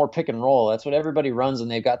just run more pick and roll? That's what everybody runs,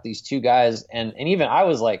 and they've got these two guys. And even I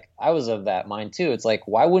was of that mind too. It's like,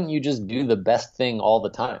 why wouldn't you just do the best thing all the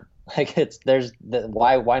time? Like,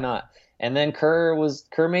 why not? And then Kerr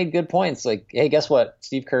made good points. Like, hey, guess what?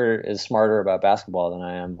 Steve Kerr is smarter about basketball than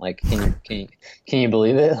I am. Like, can you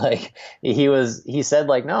believe it? Like, he said,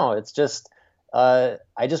 like, no, it's just, I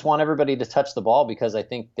just want everybody to touch the ball because I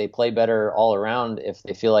think they play better all around if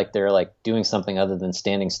they feel like they're, like, doing something other than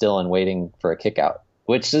standing still and waiting for a kick out,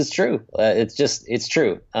 which is true. It's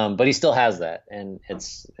true. But he still has that, and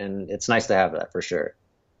it's nice to have that for sure.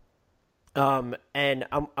 And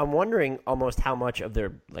I'm wondering almost how much of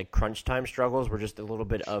their, like, crunch time struggles were just a little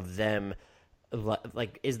bit of them.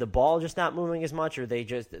 Like, is the ball just not moving as much, or they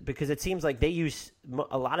just, because it seems like they use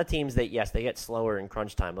a lot of teams that, yes, they get slower in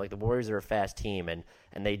crunch time. Like, the Warriors are a fast team, and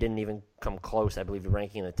they didn't even come close, I believe, to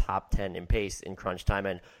ranking in the top 10 in pace in crunch time.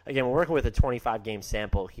 And again, we're working with a 25-game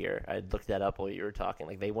sample here. I looked that up while you were talking.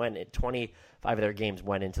 Like, they went at 25 of their games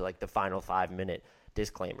went into, like, the final 5-minute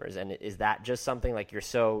disclaimers. And is that just something, like, you're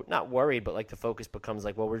so not worried, but, like, the focus becomes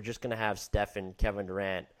like, well, we're just going to have Steph and Kevin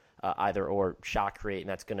Durant either or shot create, and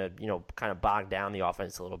that's going to, kind of bog down the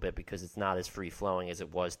offense a little bit because it's not as free flowing as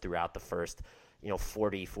it was throughout the first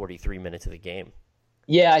 40, 43 minutes of the game.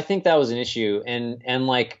 Yeah, I think that was an issue. And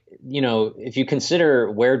like, if you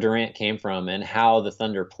consider where Durant came from and how the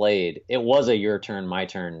Thunder played, it was a your turn, my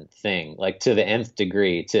turn thing, like to the nth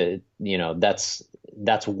degree.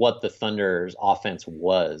 That's what the Thunder's offense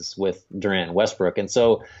was with Durant and Westbrook. And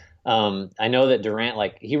so I know that Durant,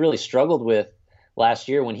 like, he really struggled with last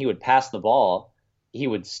year when he would pass the ball, he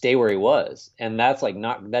would stay where he was. And that's like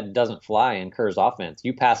that doesn't fly in Kerr's offense.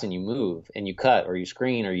 You pass and you move and you cut or you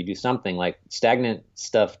screen or you do something. Like, stagnant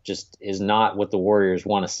stuff just is not what the Warriors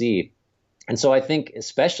want to see. And so I think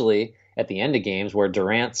especially at the end of games where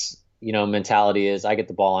Durant's, mentality is I get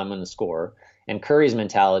the ball, I'm going to score. And Curry's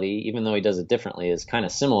mentality, even though he does it differently, is kind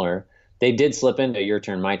of similar. They did slip into your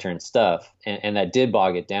turn, my turn stuff. And that did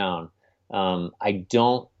bog it down. I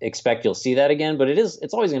don't expect you'll see that again, but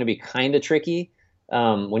it's always going to be kind of tricky.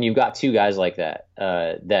 When you've got two guys like that,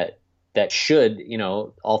 that should,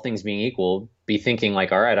 all things being equal, be thinking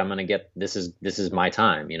like, all right, I'm going to get, this is my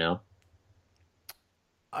time,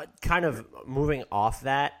 Kind of moving off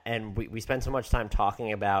that, and we spend so much time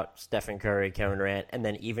talking about Stephen Curry, Kevin Durant, and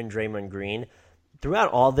then even Draymond Green.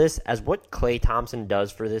 Throughout all this, as what Klay Thompson does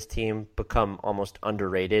for this team become almost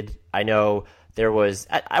underrated? I know there was,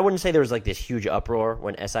 I wouldn't say there was like this huge uproar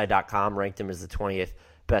when SI.com ranked him as the 20th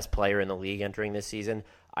best player in the league entering this season.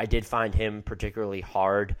 I did find him particularly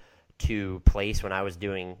hard to place when I was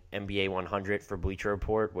doing NBA 100 for Bleacher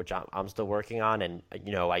Report, which I'm still working on. And,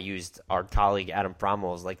 I used our colleague Adam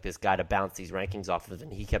Frommel as like this guy to bounce these rankings off of,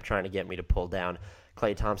 and he kept trying to get me to pull down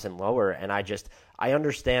Klay Thompson lower. And I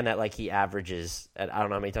understand that like he averages at, I don't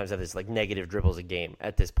know how many times I have this, like negative dribbles a game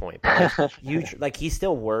at this point. But like he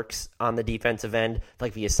still works on the defensive end.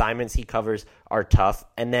 Like the assignments he covers are tough.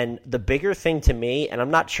 And then the bigger thing to me, and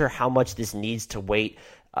I'm not sure how much this needs to wait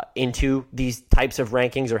into these types of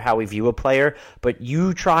rankings or how we view a player, but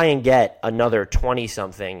you try and get another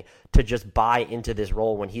 20-something to just buy into this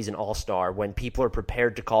role when he's an all-star, when people are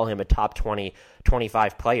prepared to call him a top 20,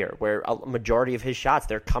 25 player, where a majority of his shots,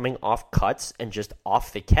 they're coming off cuts and just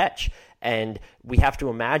off the catch. And we have to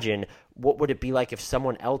imagine, what would it be like if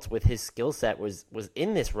someone else with his skill set was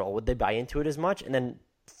in this role? Would they buy into it as much? And then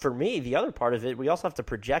for me, the other part of it, we also have to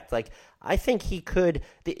project, like, I think he would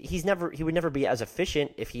never be as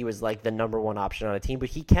efficient if he was like the number one option on a team, but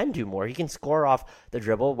he can do more. He can score off the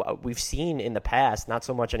dribble. We've seen in the past, not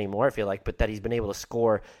so much anymore, I feel like, but that he's been able to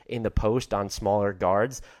score in the post on smaller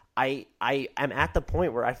guards. I am at the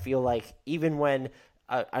point where I feel like even when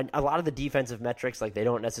a lot of the defensive metrics, like, they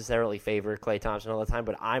don't necessarily favor Klay Thompson all the time,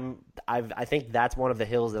 but I think that's one of the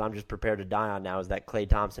hills that I'm just prepared to die on now, is that Klay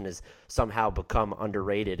Thompson has somehow become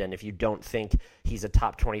underrated. And if you don't think he's a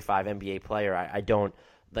top 25 NBA player, I don't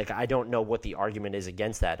know what the argument is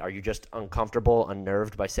against that. Are you just uncomfortable,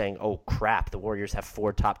 unnerved by saying, oh crap, the Warriors have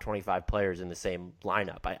 4 top 25 players in the same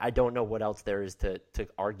lineup? I don't know what else there is to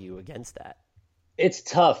argue against that. It's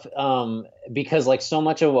tough because like so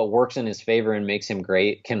much of what works in his favor and makes him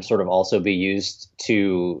great can sort of also be used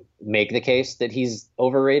to make the case that he's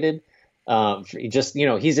overrated. He's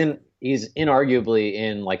inarguably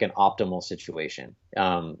in like an optimal situation.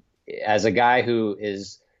 As a guy who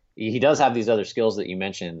he does have these other skills that you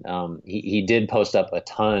mentioned. He did post up a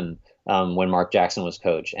ton when Mark Jackson was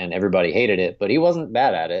coach, and everybody hated it, but he wasn't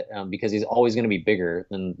bad at it because he's always going to be bigger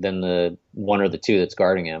than the one or the two that's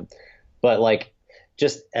guarding him. But like,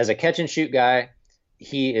 just as a catch and shoot guy,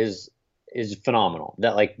 he is phenomenal.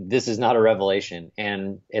 That, like, this is not a revelation,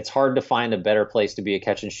 and it's hard to find a better place to be a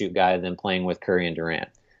catch and shoot guy than playing with Curry and Durant.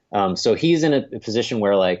 So he's in a position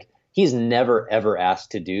where like he's never ever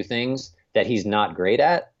asked to do things that he's not great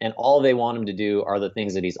at, and all they want him to do are the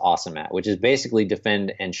things that he's awesome at, which is basically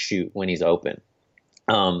defend and shoot when he's open.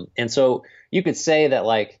 And so you could say that,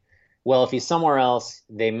 like, well, if he's somewhere else,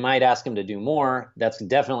 they might ask him to do more. That's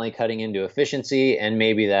definitely cutting into efficiency, and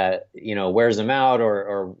maybe that, wears him out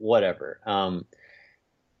or whatever.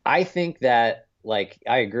 I think that, like,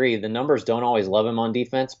 I agree, the numbers don't always love him on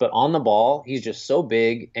defense, but on the ball, he's just so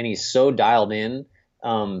big and he's so dialed in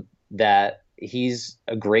that he's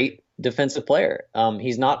a great defensive player.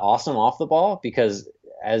 He's not awesome off the ball because,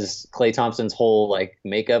 as Klay Thompson's whole like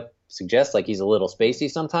makeup suggests, like, he's a little spacey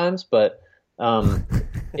sometimes, but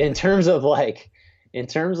in terms of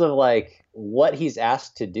what he's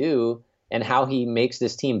asked to do and how he makes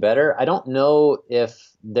this team better, I don't know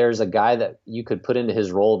if there's a guy that you could put into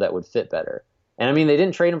his role that would fit better. And I mean, they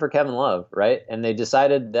didn't trade him for Kevin Love, right? And they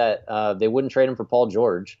decided that they wouldn't trade him for Paul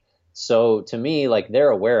George. So to me, like, they're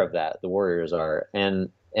aware of that. The Warriors are.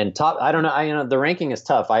 And top, I don't know. The ranking is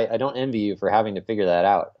tough. I don't envy you for having to figure that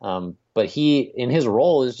out. But he, in his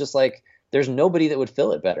role, is just like, there's nobody that would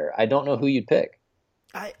fill it better. I don't know who you'd pick.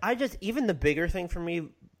 I just, even the bigger thing for me,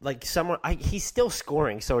 like he's still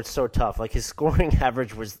scoring, so it's so tough. Like his scoring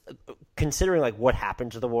average was, considering like what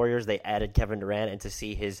happened to the Warriors, they added Kevin Durant, and to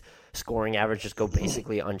see his scoring average just go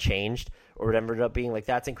basically unchanged or what ended up being, like,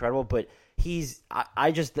 that's incredible. But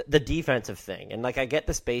I just, the defensive thing, and like I get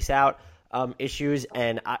the space out issues,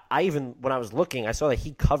 and I even, when I was looking, I saw that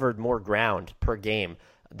he covered more ground per game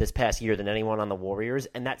this past year than anyone on the Warriors,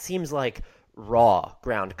 and that seems like raw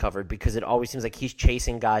ground covered, because it always seems like he's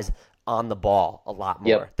chasing guys on the ball a lot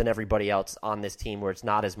more than everybody else on this team, where it's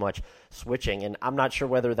not as much switching. And I'm not sure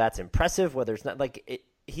whether that's impressive, whether it's not. Like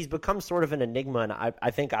he's become sort of an enigma, and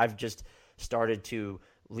I think I've just started to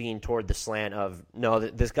lean toward the slant of, no,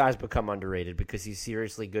 this guy's become underrated because he's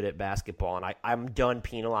seriously good at basketball, and I'm done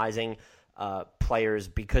penalizing players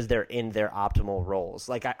because they're in their optimal roles.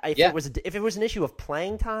 Like if it was an issue of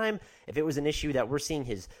playing time, if it was an issue that we're seeing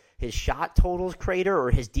his shot totals crater or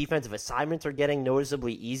his defensive assignments are getting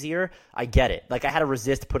noticeably easier, I get it. Like I had to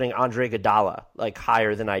resist putting Andre Iguodala like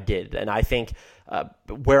higher than I did, and I think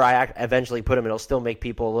where I eventually put him, it'll still make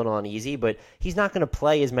people a little uneasy, but he's not going to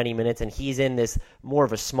play as many minutes, and he's in this more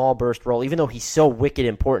of a small burst role, even though he's so wicked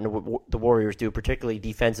important to what the Warriors do, particularly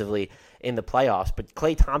defensively in the playoffs. But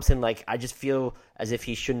Klay Thompson, like, I just feel as if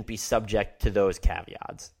he shouldn't be subject to those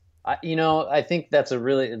caveats. I think that's a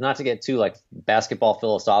really, not to get too like basketball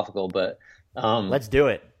philosophical, but let's do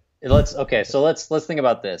it. Let's think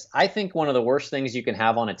about this. I think one of the worst things you can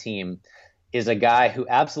have on a team is a guy who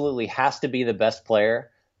absolutely has to be the best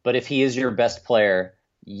player, but if he is your best player,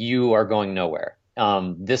 you are going nowhere.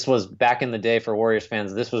 This was back in the day for Warriors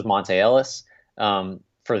fans. This was Monte Ellis.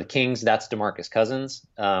 For the Kings, that's DeMarcus Cousins.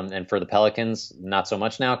 And for the Pelicans, not so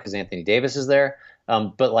much now because Anthony Davis is there.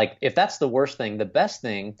 But like, if that's the worst thing, the best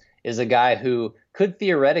thing is a guy who could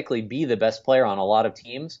theoretically be the best player on a lot of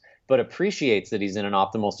teams, but appreciates that he's in an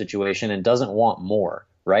optimal situation and doesn't want more,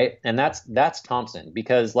 right? And that's Thompson,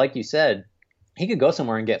 because like you said, he could go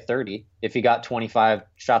somewhere and get 30 if he got 25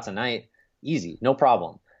 shots a night, easy, no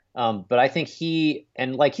problem. But I think he's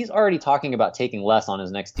already talking about taking less on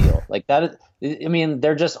his next deal. Like that, I mean,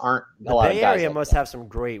 there just aren't a lot of guys. The Bay Area must have some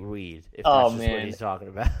great weed. If that's just what he's talking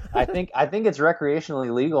about. I think it's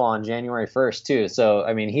recreationally legal on January 1st too. So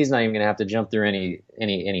I mean, he's not even going to have to jump through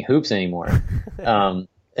any hoops anymore.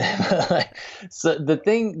 So the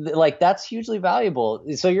thing, like, that's hugely valuable.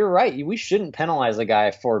 So you're right. We shouldn't penalize a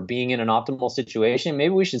guy for being in an optimal situation.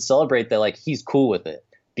 Maybe we should celebrate that, like, he's cool with it,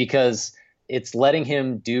 because it's letting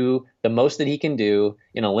him do the most that he can do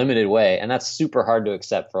in a limited way. And that's super hard to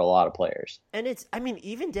accept for a lot of players. And it's, I mean,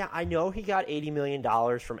 even down, I know he got $80 million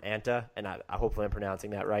from Anta, and I hopefully I'm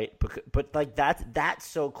pronouncing that right. But like that's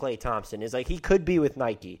so Klay Thompson is, like, he could be with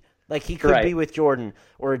Nike. Like he could be with Jordan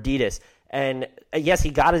or Adidas. And yes, he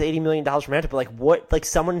got his $80 million from Anta, but like, what, like,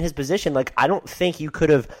 someone in his position, like, I don't think you could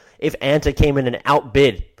have, if Anta came in and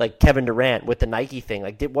outbid like Kevin Durant with the Nike thing.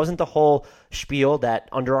 Like, it wasn't the whole spiel that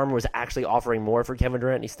Under Armour was actually offering more for Kevin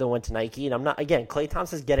Durant and he still went to Nike. And I'm not, again, Klay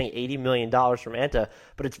Thompson's getting $80 million from Anta,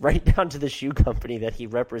 but it's right down to the shoe company that he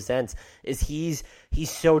represents. Is he's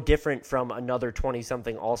so different from another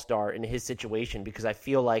 20-something all-star in his situation, because I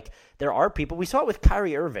feel like there are people, we saw it with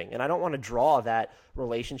Kyrie Irving, and I don't want to draw that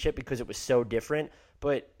relationship because it was so different,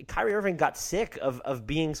 but Kyrie Irving got sick of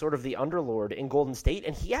being sort of the underlord in Golden State,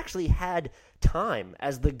 and he actually had time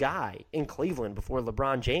as the guy in Cleveland before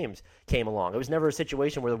LeBron James came along. It was never a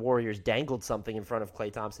situation where the Warriors dangled something in front of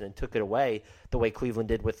Klay Thompson and took it away the way Cleveland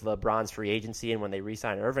did with LeBron's free agency and when they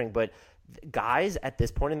re-signed Irving. But guys at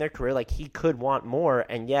this point in their career, like, he could want more,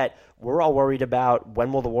 and yet we're all worried about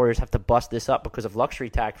when will the Warriors have to bust this up because of luxury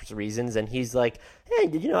tax reasons, and he's like,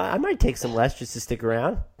 hey, I might take some less just to stick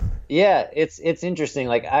around. Yeah, it's interesting.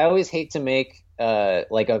 Like, I always hate to make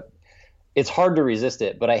it's hard to resist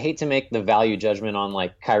it, but I hate to make the value judgment on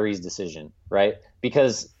like Kyrie's decision, right?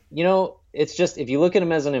 Because, it's just, if you look at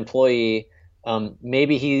him as an employee,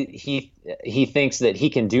 maybe he thinks that he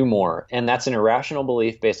can do more, and that's an irrational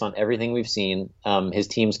belief based on everything we've seen. His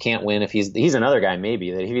teams can't win if he's another guy,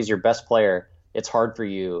 maybe, that if he's your best player, it's hard for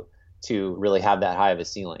you to really have that high of a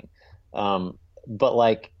ceiling. But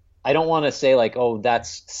like, I don't want to say like, oh,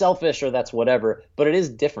 that's selfish or that's whatever, but it is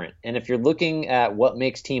different. And if you're looking at what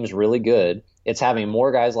makes teams really good, it's having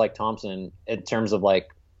more guys like Thompson in terms of like,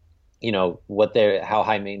 how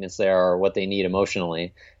high maintenance they are or what they need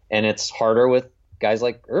emotionally. And it's harder with guys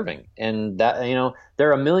like Irving. And that, there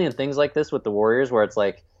are a million things like this with the Warriors where it's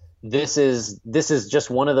like, this is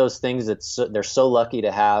just one of those things they're so lucky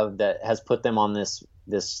to have that has put them on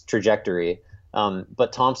this trajectory.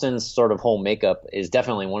 But Thompson's sort of whole makeup is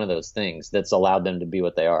definitely one of those things that's allowed them to be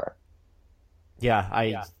what they are.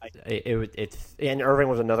 Yeah, and Irving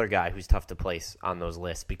was another guy who's tough to place on those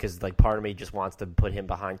lists because like part of me just wants to put him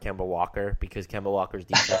behind Kemba Walker because Kemba Walker's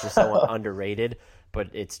defense is so underrated, but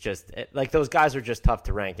it's just like those guys are just tough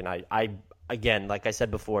to rank. And I again, like I said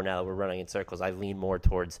before, now that we're running in circles, I lean more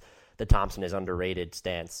towards the Thompson is underrated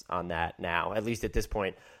stance on that now, at least at this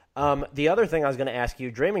point. The other thing I was going to ask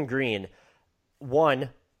you, Draymond Green, one.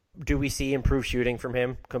 Do we see improved shooting from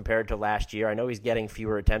him compared to last year? I know he's getting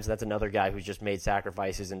fewer attempts. That's another guy who's just made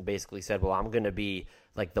sacrifices and basically said, well, I'm going to be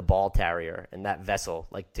like the ball carrier and that vessel,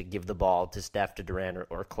 like to give the ball to Steph, to Durant,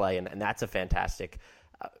 or Clay. And that's a fantastic,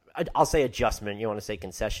 I'll say adjustment. You want to say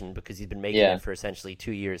concession because he's been making it for essentially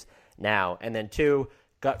 2 years now. And then two,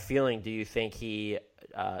 gut feeling, do you think he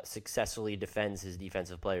successfully defends his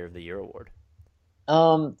Defensive Player of the Year award?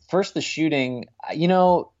 First, the shooting,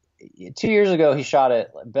 2 years ago, he shot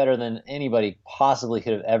it better than anybody possibly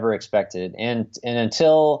could have ever expected. And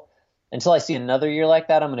until I see another year like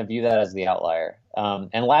that, I'm going to view that as the outlier.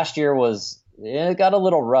 And last year it got a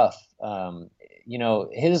little rough.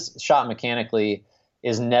 His shot mechanically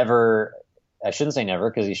is never, I shouldn't say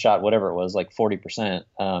never because he shot whatever it was, like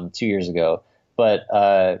 40% 2 years ago.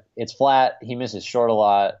 But it's flat. He misses short a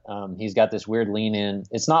lot. He's got this weird lean in.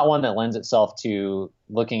 It's not one that lends itself to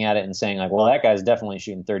looking at it and saying like, well, that guy's definitely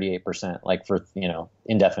shooting 38%, like for,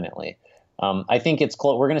 indefinitely. I think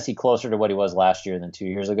we're going to see closer to what he was last year than 2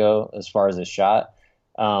 years ago as far as his shot.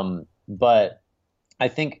 But I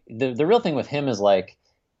think the real thing with him is like,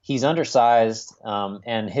 he's undersized,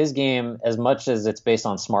 and his game, as much as it's based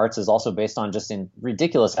on smarts, is also based on just in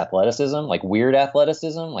ridiculous athleticism, like weird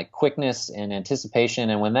athleticism, like quickness and anticipation.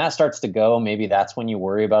 And when that starts to go, maybe that's when you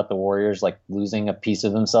worry about the Warriors like losing a piece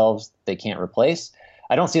of themselves they can't replace.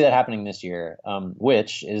 I don't see that happening this year,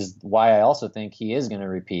 which is why I also think he is going to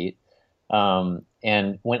repeat.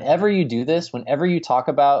 And whenever you do this, whenever you talk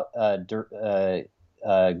about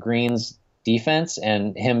Green's defense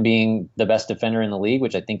and him being the best defender in the league,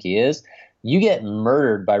 which I think he is, you get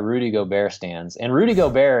murdered by Rudy Gobert stans. And Rudy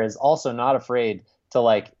Gobert is also not afraid to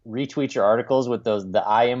like retweet your articles with the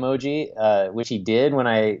eye emoji, which he did when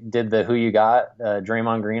I did the who you got,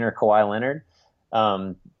 Draymond Green or Kawhi Leonard,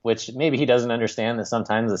 which maybe he doesn't understand that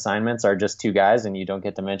sometimes assignments are just two guys and you don't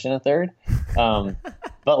get to mention a third.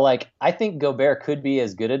 But like, I think Gobert could be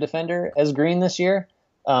as good a defender as Green this year,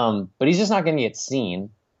 but he's just not going to get seen.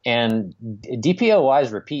 And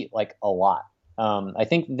DPOYs repeat like a lot. I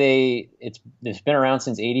think it's been around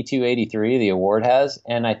since 82, 83, the award has,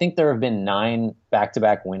 and I think there have been 9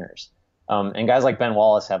 back-to-back winners. And guys like Ben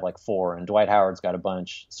Wallace have like 4, and Dwight Howard's got a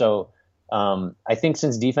bunch. So I think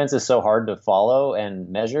since defense is so hard to follow and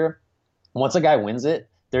measure, once a guy wins it,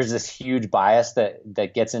 there's this huge bias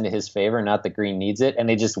that gets into his favor, not that Green needs it, and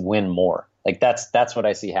they just win more. Like that's what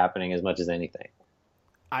I see happening as much as anything.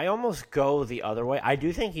 I almost go the other way. I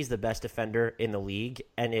do think he's the best defender in the league,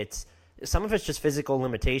 and some of it's just physical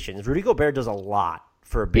limitations. Rudy Gobert does a lot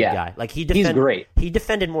for a big guy. Like he's great. He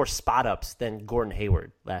defended more spot ups than Gordon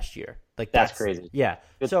Hayward last year. Like that's crazy. Yeah.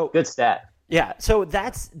 Good stat. Yeah, so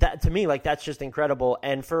that to me, like that's just incredible.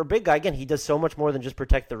 And for a big guy, again, he does so much more than just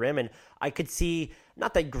protect the rim. And I could see,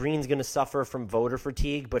 not that Green's going to suffer from voter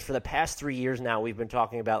fatigue, but for the past 3 years now, we've been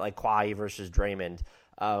talking about like Kawhi versus Draymond.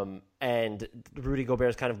 And Rudy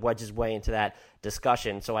Gobert's kind of wedged his way into that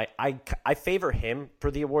discussion. So I favor him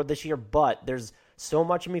for the award this year, but there's so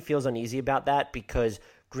much of me feels uneasy about that because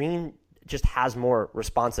Green just has more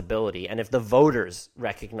responsibility. And if the voters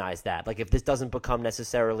recognize that, like if this doesn't become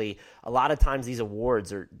necessarily, a lot of times these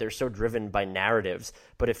awards they're so driven by narratives,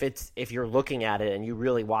 but if you're looking at it and you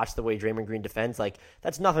really watch the way Draymond Green defends, like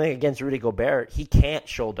that's nothing against Rudy Gobert. He can't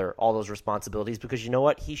shoulder all those responsibilities because you know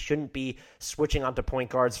what? He shouldn't be switching onto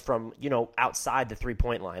point guards from, outside the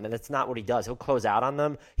 3-point line. And that's not what he does. He'll close out on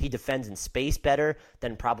them. He defends in space better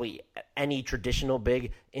than probably any traditional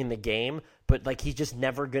big in the game. But like he's just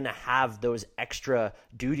never going to have those extra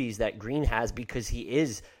duties that Green has because he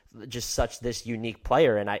is just such this unique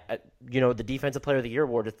player. And the Defensive Player of the Year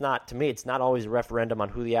award, it's not always a referendum on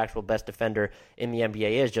who the actual best defender in the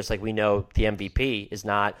NBA is, just like we know the MVP is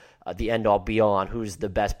not the end-all be-all on who's the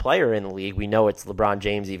best player in the league. We know it's LeBron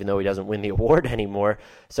James, even though he doesn't win the award anymore.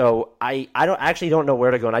 So I don't know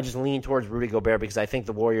where to go, and I just lean towards Rudy Gobert because I think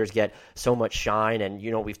the Warriors get so much shine, and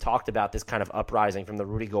we've talked about this kind of uprising from the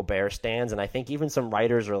Rudy Gobert stands, and I think even some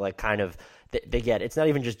writers are like kind of it's not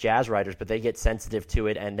even just Jazz writers, but they get sensitive to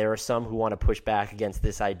it, and there are some who want to push back against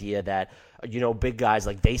this idea that, big guys,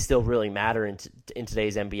 like they still really matter in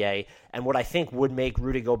today's NBA. And what I think would make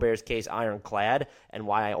Rudy Gobert's case ironclad and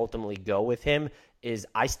why I ultimately go with him is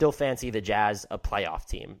I still fancy the Jazz a playoff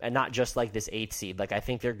team and not just like this 8th seed. Like I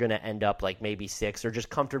think they're going to end up like maybe 6 or just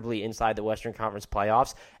comfortably inside the Western Conference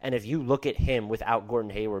playoffs. And if you look at him without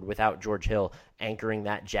Gordon Hayward, without George Hill anchoring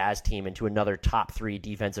that Jazz team into another top 3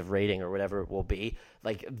 defensive rating or whatever it will be,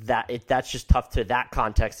 like that's just tough to, that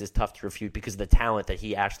context is tough to refute because of the talent that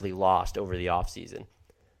he actually lost over the offseason.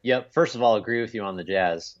 Yep. First of all, agree with you on the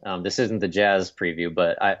Jazz. This isn't the Jazz preview,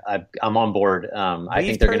 but I'm on board. I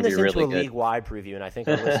think they're going to be really good. We've turned this into a league-wide preview, and I think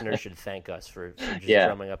our listeners should thank us for just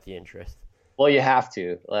drumming up the interest. Well, you have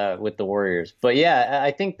to with the Warriors. But yeah, I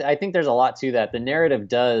think there's a lot to that. The narrative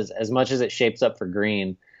does, as much as it shapes up for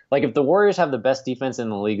Green. Like if the Warriors have the best defense in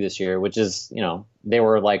the league this year, which is, they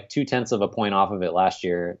were like 0.2 of a point off of it last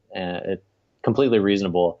year, it's completely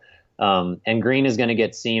reasonable. And Green is going to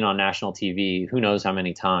get seen on national TV who knows how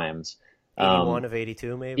many times. 81 of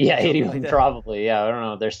 82 maybe? Yeah, 81 like probably. Yeah, I don't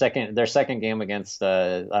know. Their second game against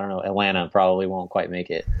Atlanta probably won't quite make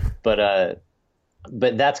it. But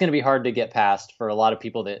that's going to be hard to get past for a lot of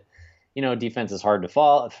people that defense is hard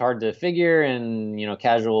to figure, and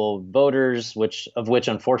casual voters, which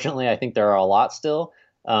unfortunately I think there are a lot still.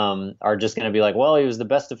 Are just going to be like, well, he was the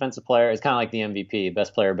best defensive player. It's kind of like the MVP,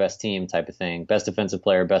 best player, best team type of thing. Best defensive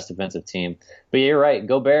player, best defensive team. But you're right.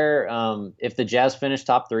 Gobert, if the Jazz finish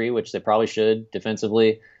top 3, which they probably should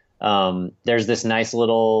defensively, there's this nice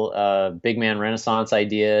little big man renaissance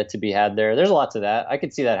idea to be had there. There's a lot to that. I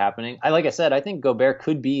could see that happening. Like I said, I think Gobert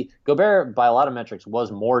by a lot of metrics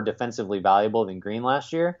was more defensively valuable than Green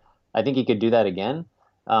last year. I think he could do that again.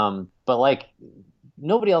 But like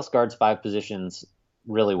nobody else guards 5 positions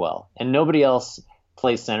really well, and nobody else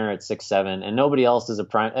plays center at 6'7", and nobody else is a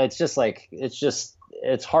prime. It's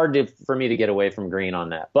it's hard for me to get away from Green on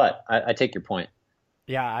that. But I take your point.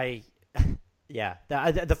 Yeah,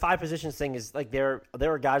 the 5 positions thing is like there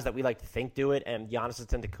are guys that we like to think do it, and Giannis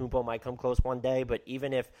Antetokounmpo might come close one day. But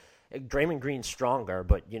even if Draymond Green's stronger,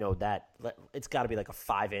 but that it's got to be like a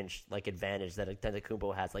 5-inch like advantage that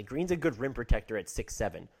Antetokounmpo has. Like Green's a good rim protector at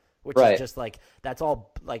 6'7". Which is just like, that's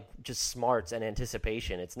all like just smarts and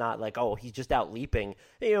anticipation. It's not like, oh, he's just out leaping.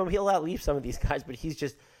 He'll out leap some of these guys, but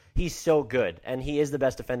he's so good. And he is the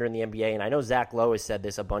best defender in the NBA. And I know Zach Lowe has said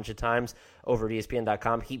this a bunch of times over at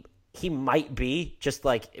ESPN.com. He might be, just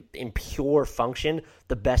like in pure function,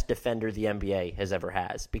 the best defender the NBA has ever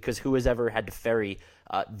has. Because who has ever had to ferry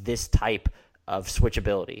this type of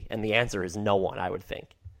switchability? And the answer is no one, I would think.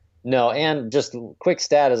 No, and just quick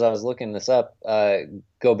stat as I was looking this up,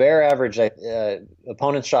 Gobert averaged,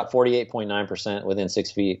 opponents shot 48.9% within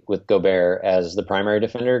 6 feet with Gobert as the primary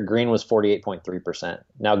defender. Green was 48.3%.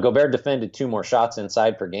 Now, Gobert defended 2 more shots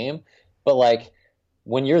inside per game, but like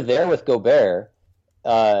when you're there with Gobert,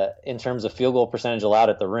 in terms of field goal percentage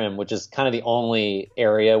allowed at the rim, which is kind of the only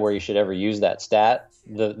area where you should ever use that stat,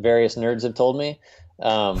 the various nerds have told me,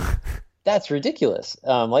 that's ridiculous.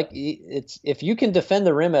 It's if you can defend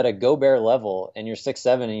the rim at a Gobert level and you're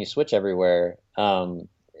 6'7" and you switch everywhere, hey,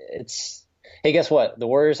 guess what? The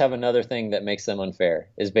Warriors have another thing that makes them unfair.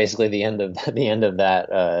 Is basically the end of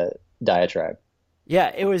that diatribe.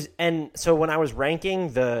 Yeah, it was. And so when I was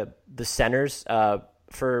ranking the centers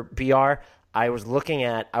for BR, I was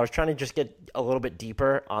trying to just get a little bit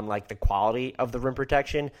deeper on like the quality of the rim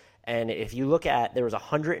protection. And if you look at, there was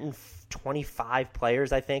 125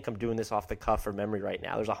 players, I think. I'm doing this off the cuff from memory right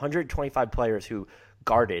now. There's 125 players who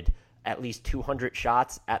guarded at least 200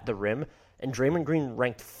 shots at the rim. And Draymond Green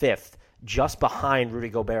ranked 5th, just behind Rudy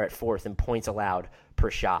Gobert at 4th in points allowed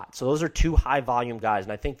per shot. So those are 2 high-volume guys.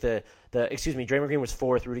 And I think Draymond Green was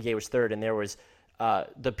 4th, Rudy Gay was 3rd, and there was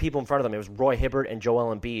the people in front of them. It was Roy Hibbert and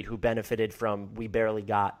Joel Embiid who benefited from we barely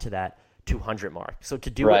got to that 200 mark. So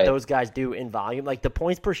to do what those guys do in volume, like the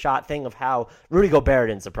points per shot thing of how Rudy Gobert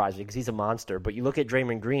didn't surprise me because he's a monster, but you look at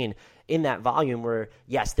Draymond Green in that volume where,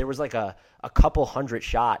 yes, there was like a couple 100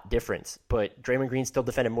 shot difference, but Draymond Green still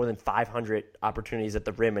defended more than 500 opportunities at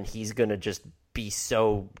the rim, and he's going to just be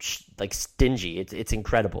so like stingy. It's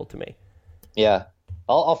incredible to me. Yeah.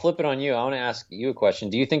 I'll flip it on you. I want to ask you a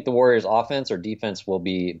question. Do you think the Warriors offense or defense will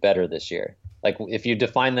be better this year? Like if you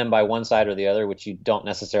define them by one side or the other, which you don't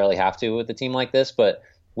necessarily have to with a team like this, but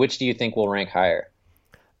which do you think will rank higher?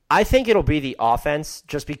 I think it'll be the offense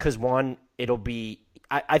just because, one, it'll be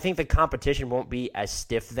I think the competition won't be as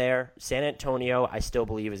stiff there. San Antonio, I still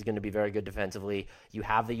believe, is going to be very good defensively. You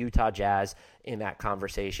have the Utah Jazz in that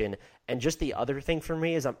conversation. And just the other thing for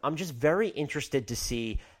me is I'm just very interested to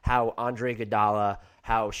see how Andre Iguodala,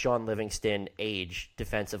 how Sean Livingston age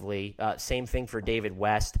defensively. Same thing for David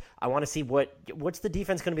West. I want to see what's the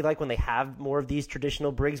defense going to be like when they have more of these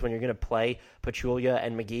traditional bigs, when you're going to play Pachulia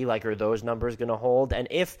and McGee. Like, are those numbers going to hold? And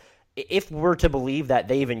if we're to believe that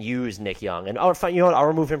they even use Nick Young, and I'll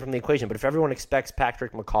remove him from the equation, but if everyone expects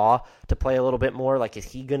Patrick McCaw to play a little bit more, like, is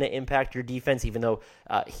he going to impact your defense, even though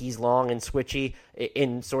he's long and switchy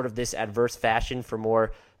in sort of this adverse fashion for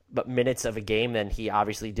more minutes of a game than he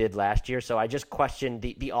obviously did last year? So I just question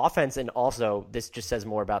the offense, and also this just says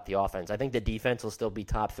more about the offense. I think the defense will still be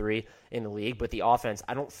top 3 in the league, but the offense,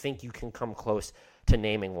 I don't think you can come close to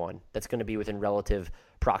naming one that's going to be within relative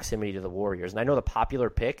proximity to the Warriors. And I know the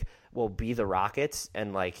popular pick will be the Rockets,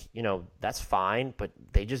 and that's fine, but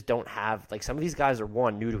they just don't have, some of these guys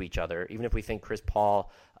are new to each other, even if we think Chris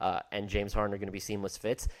Paul and James Harden are going to be seamless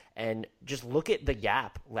fits. And just look at the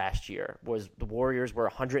gap last year. The Warriors were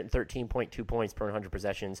 113.2 points per 100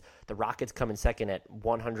 possessions. The Rockets come in second at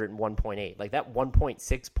 101.8. Like, that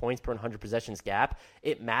 1.6 points per 100 possessions gap,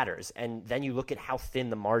 it matters. And then you look at how thin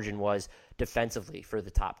the margin was defensively for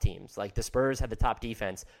the top teams. Like, the Spurs had the top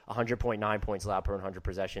defense, 100.9 points allowed per 100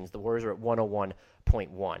 possessions. The Warriors are at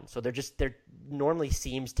 101.1. So there normally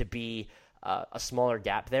seems to be a smaller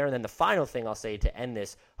gap there. And then the final thing I'll say to end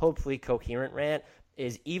this hopefully coherent rant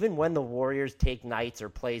is, even when the Warriors take nights or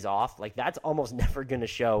plays off, that's almost never going to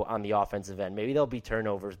show on the offensive end. Maybe there'll be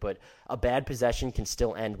turnovers, but a bad possession can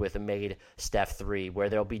still end with a made Steph 3, where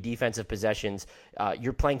there'll be defensive possessions.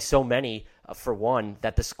 You're playing so many, for one,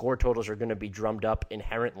 that the score totals are going to be drummed up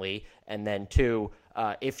inherently. And then two,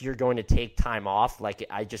 if you're going to take time off,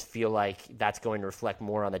 I just feel like that's going to reflect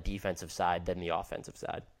more on the defensive side than the offensive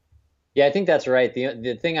side. Yeah, I think that's right.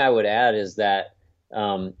 The thing I would add is that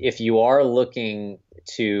if you are looking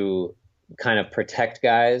to kind of protect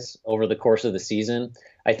guys over the course of the season,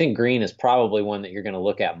 I think Green is probably one that you're going to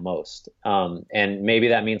look at most. And maybe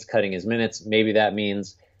that means cutting his minutes. Maybe that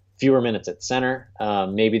means fewer minutes at center.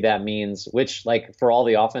 Maybe that means, which, for all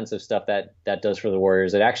the offensive stuff that does for the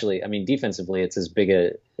Warriors, it actually, defensively, it's as big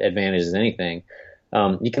an advantage as anything.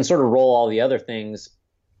 You can sort of roll all the other things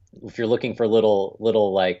if you're looking for little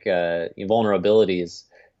vulnerabilities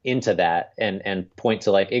into that, and point to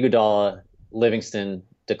Iguodala, Livingston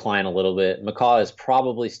decline a little bit. McCaw is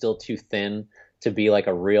probably still too thin to be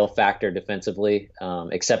a real factor defensively,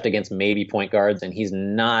 except against maybe point guards, and he's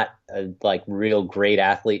not a real great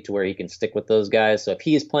athlete to where he can stick with those guys. So if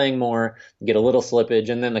he's playing more, you get a little slippage.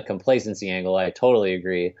 And then the complacency angle, I totally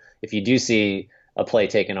agree. If you do see a play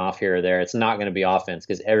taken off here or there, it's not going to be offense,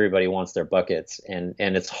 because everybody wants their buckets, and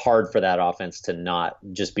it's hard for that offense to not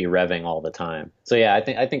just be revving all the time. So yeah, I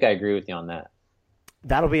think I agree with you on that.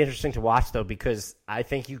 That'll be interesting to watch, though, because I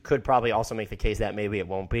think you could probably also make the case that maybe it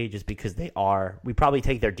won't be, just because we probably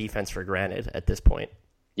take their defense for granted at this point.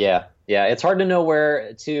 Yeah, it's hard to know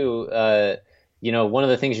where to. One of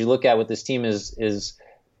the things you look at with this team is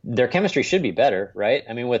their chemistry should be better, right?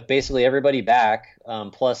 With basically everybody back,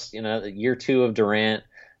 plus year 2 of Durant,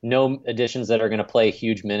 no additions that are going to play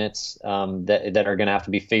huge minutes, that are going to have to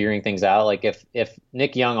be figuring things out. If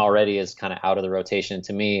Nick Young already is kind of out of the rotation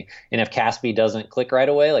to me, and if Caspi doesn't click right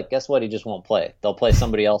away, guess what? He just won't play. They'll play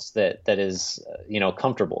somebody else that is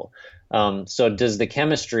comfortable. So does the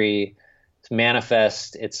chemistry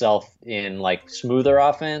manifest itself in smoother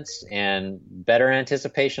offense and better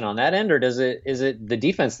anticipation on that end, or is it the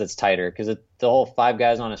defense that's tighter? Because the whole 5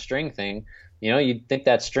 guys on a string thing, you'd think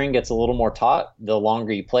that string gets a little more taut the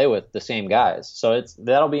longer you play with the same guys. So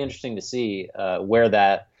that'll be interesting to see where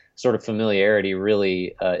that sort of familiarity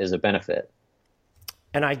really is a benefit.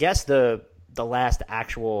 And I guess the last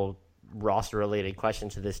actual roster related question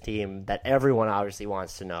to this team that everyone obviously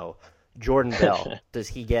wants to know: Jordan Bell, does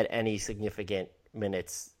he get any significant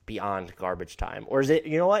minutes beyond garbage time? Or is it,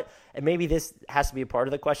 and maybe this has to be a part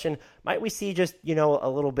of the question, might we see just, a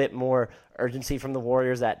little bit more urgency from the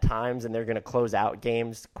Warriors at times, and they're going to close out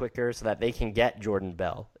games quicker so that they can get Jordan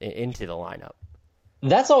Bell into the lineup?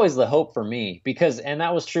 That's always the hope for me, and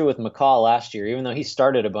that was true with McCaw last year, even though he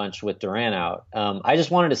started a bunch with Durant out. I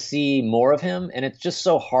just wanted to see more of him, and it's just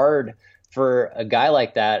so hard for a guy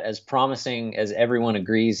like that, as promising as everyone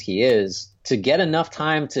agrees he is, to get enough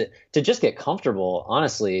time to just get comfortable.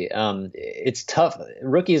 Honestly, it's tough.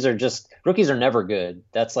 Rookies are never good.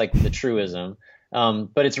 That's the truism.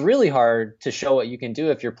 But it's really hard to show what you can do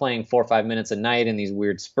if you're playing 4 or 5 minutes a night in these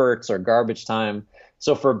weird spurts or garbage time.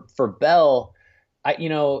 So for Bell,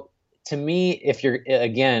 to me, if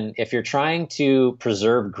you're trying to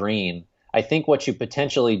preserve Green, I think what you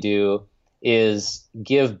potentially do is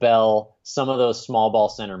give Bell some of those small ball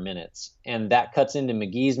center minutes. And that cuts into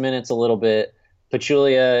McGee's minutes a little bit.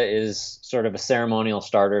 Pachulia is sort of a ceremonial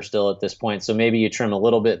starter still at this point. So maybe you trim a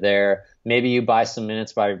little bit there. Maybe you buy some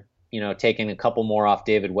minutes by, taking a couple more off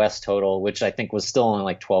David West total, which I think was still only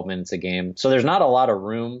like 12 minutes a game. So there's not a lot of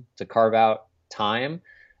room to carve out time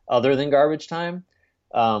other than garbage time.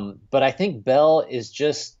 But I think Bell is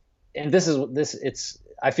just, and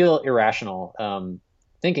I feel irrational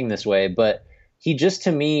thinking this way, but he just,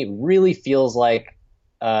 to me, really feels like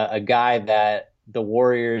a guy that the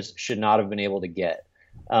Warriors should not have been able to get.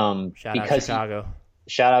 Shout out Chicago.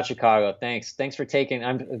 Shout out Chicago. Thanks for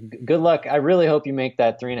taking. Good luck. I really hope you make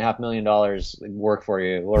that $3.5 million work for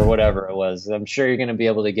you, or whatever it was. I'm sure you're going to be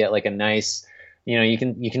able to get like a nice, you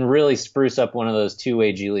can really spruce up one of those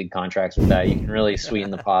two-way G League contracts with that. You can really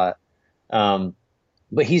sweeten the pot.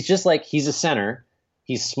 But he's just like, he's a center.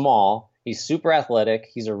 He's small. He's super athletic.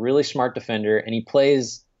 He's a really smart defender, and he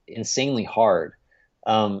plays insanely hard.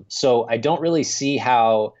 So I don't really see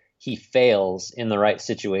how he fails in the right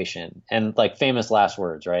situation. And like famous last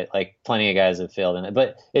words, right? Like plenty of guys have failed in it,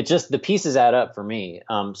 but the pieces add up for me.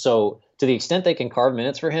 So to the extent they can carve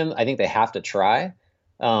minutes for him, I think they have to try,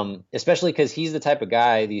 especially because he's the type of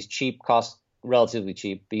guy, these cost relatively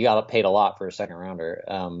cheap, but you got paid a lot for a second rounder,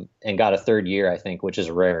 and got a third year, I think, which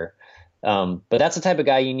is rare. But that's the type of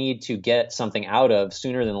guy you need to get something out of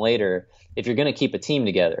sooner than later if you're going to keep a team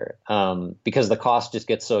together, because the cost just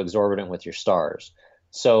gets so exorbitant with your stars.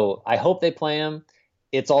 So I hope they play him.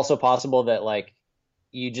 It's also possible that like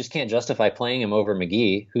you just can't justify playing him over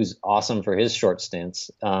McGee, who's awesome for his short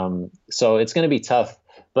stints. So it's going to be tough.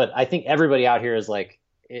 But I think everybody out here is like,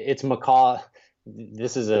 it's macaw.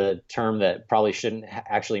 This is a term that probably shouldn't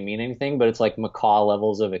actually mean anything, but it's like macaw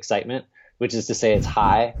levels of excitement, which is to say it's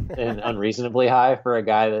high and unreasonably high for a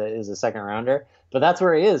guy that is a second rounder. But that's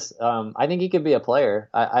where he is. I think he could be a player.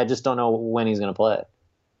 I just don't know when he's going to play.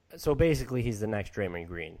 So basically, he's the next Draymond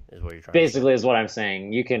Green, is what you're trying Basically, is what I'm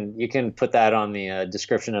saying. You can put that on the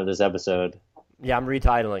description of this episode. Yeah, I'm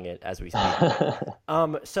retitling it as we speak.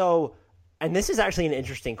 And this is actually an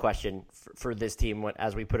interesting question for this team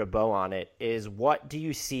as we put a bow on it, is what do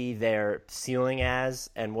you see their ceiling as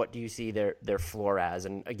and what do you see their floor as?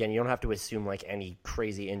 And again, you don't have to assume like any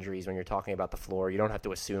crazy injuries when you're talking about the floor. You don't have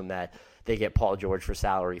to assume that they get Paul George for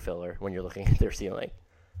salary filler when you're looking at their ceiling.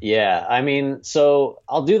 Yeah, I mean, so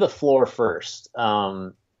I'll do the floor first.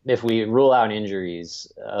 If we rule out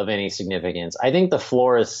injuries of any significance, I think the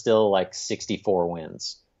floor is still like 64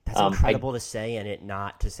 wins. That's incredible to say and it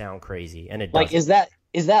not to sound crazy. And it like, is that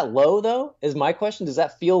low though? Is my question. Does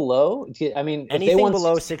that feel low? I mean, anything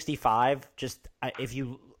below 65,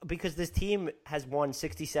 because this team has won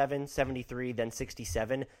 67, 73, then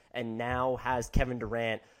 67, and now has Kevin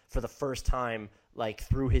Durant for the first time, like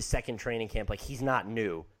through his second training camp. Like he's not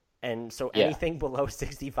new. And so anything below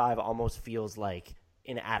 65 almost feels like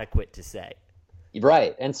inadequate to say.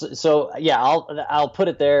 Right. And so I'll put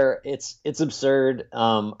it there. It's absurd.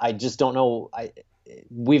 I just don't know.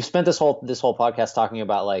 We've spent this whole podcast talking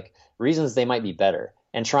about like reasons they might be better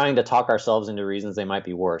and trying to talk ourselves into reasons they might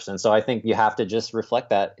be worse. And so I think you have to just reflect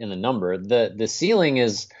that in the number. The ceiling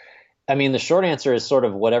is, I mean, the short answer is sort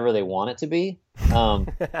of whatever they want it to be,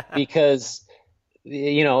 because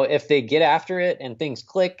if they get after it and things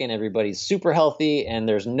click and everybody's super healthy and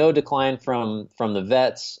there's no decline from the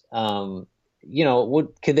vets,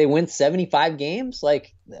 could they win 75 games?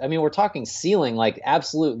 Like, I mean, we're talking ceiling, like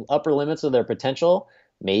absolute upper limits of their potential,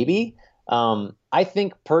 maybe. I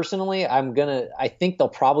think personally, I think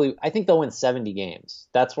they'll win 70 games.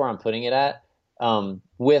 That's where I'm putting it at.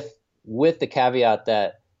 With the caveat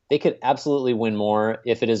that they could absolutely win more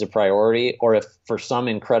if it is a priority, or if for some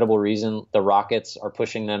incredible reason the Rockets are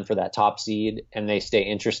pushing them for that top seed and they stay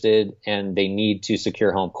interested and they need to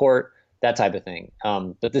secure home court, that type of thing.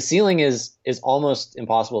 But the ceiling is almost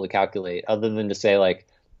impossible to calculate, other than to say like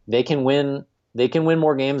they can win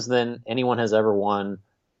more games than anyone has ever won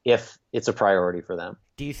if it's a priority for them.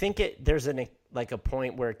 Do you think there's a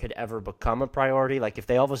point where it could ever become a priority? Like if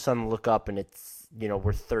they all of a sudden look up and it's,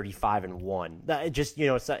 we're 35-1. Just,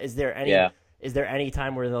 is there any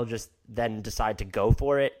time where they'll just then decide to go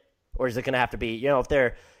for it? Or is it going to have to be,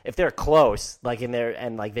 if they're close, like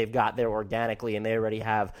like they've got there organically and they already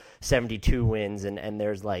have 72 wins and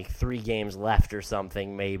there's like 3 games left or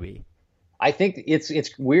something, maybe. I think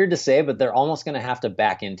it's weird to say, but they're almost going to have to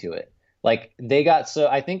back into it. Like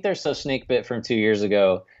I think they're so snake bit from 2 years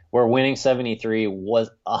ago where winning 73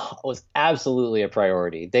 was absolutely a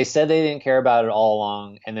priority. They said they didn't care about it all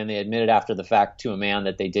along, and then they admitted after the fact to a man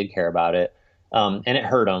that they did care about it, and it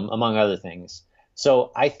hurt them, among other things.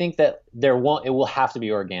 So I think that it will have to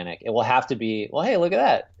be organic. It will have to be, well, hey, look at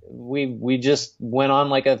that. We just went on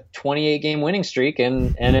like a 28 game winning streak,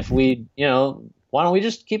 and if we, why don't we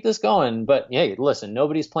just keep this going? But hey, listen,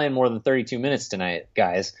 nobody's playing more than 32 minutes tonight,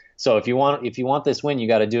 guys. So if you want this win, you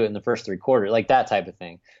got to do it in the first 3 quarters, like that type of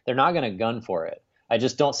thing. They're not going to gun for it. I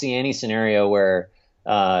just don't see any scenario where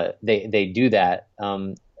they do that.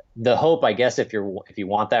 The hope, I guess, if you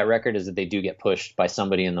want that record, is that they do get pushed by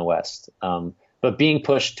somebody in the West. But being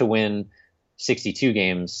pushed to win 62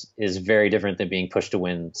 games is very different than being pushed to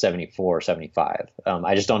win 74, 75.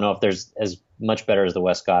 I just don't know if there's as much better as the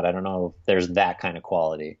West got. I don't know if there's that kind of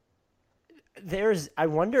quality. I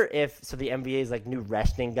wonder if, so the NBA's like new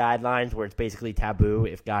resting guidelines where it's basically taboo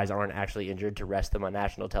if guys aren't actually injured to rest them on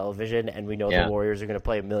national television, and we know the Warriors are going to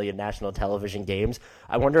play 1 million national television games.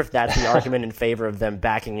 I wonder if that's the argument in favor of them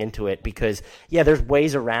backing into it, because there's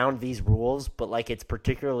ways around these rules, but like it's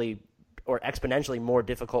particularly or exponentially more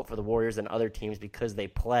difficult for the Warriors than other teams because they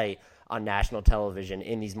play on national television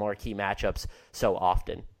in these marquee matchups so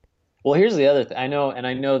often. Well, here's the other thing. I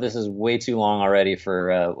know this is way too long already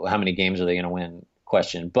for how many games are they going to win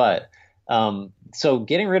question. But so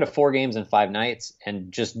getting rid of 4 games in 5 nights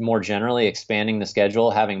and just more generally expanding the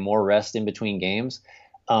schedule, having more rest in between games,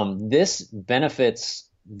 this benefits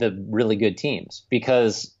the really good teams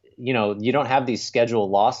because you don't have these scheduled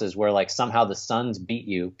losses where like somehow the Suns beat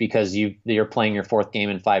you because you're playing your 4th game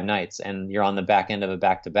in 5 nights and you're on the back end of a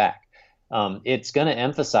back-to-back. It's going to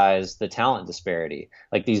emphasize the talent disparity.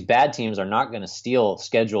 Like these bad teams are not going to steal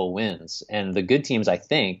schedule wins, and the good teams, I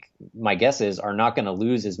think, my guess is, are not going to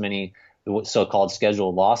lose as many so-called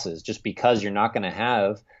scheduled losses just because you're not going to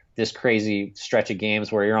have this crazy stretch of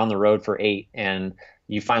games where you're on the road for 8 and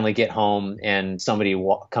you finally get home and somebody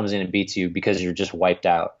comes in and beats you because you're just wiped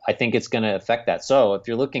out. I think it's going to affect that. So if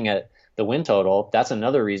you're looking at the win total, that's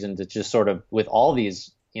another reason to just sort of, with all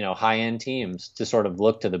these high-end teams, to sort of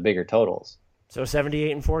look to the bigger totals. So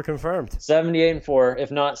 78-4 confirmed. 78-4,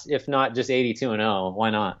 if not just 82-0. Why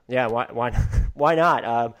not? Yeah, why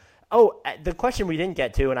not? The question we didn't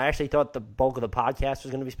get to, and I actually thought the bulk of the podcast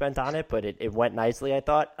was going to be spent on it, but it went nicely, I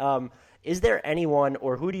thought. Is there anyone,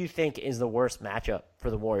 or who do you think is the worst matchup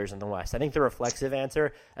for the Warriors in the West? I think the reflexive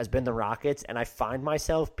answer has been the Rockets, and I find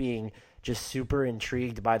myself being just super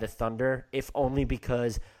intrigued by the Thunder, if only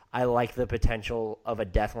because I like the potential of a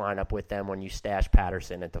death lineup with them when you stash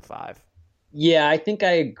Patterson at the 5. Yeah, I think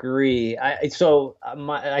I agree. I still think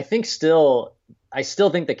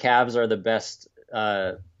the Cavs are the best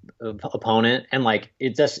opponent, and like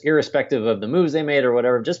it's just irrespective of the moves they made or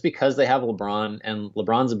whatever, just because they have LeBron, and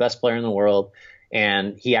LeBron's the best player in the world,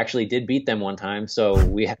 and he actually did beat them one time. So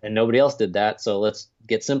and nobody else did that. So let's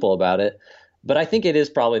get simple about it. But I think it is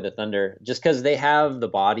probably the Thunder, just because they have the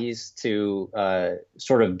bodies to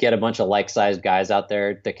sort of get a bunch of like-sized guys out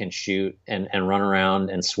there that can shoot and run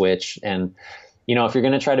around and switch. And, if you're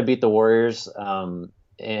going to try to beat the Warriors and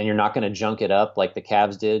you're not going to junk it up like the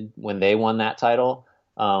Cavs did when they won that title,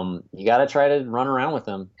 you got to try to run around with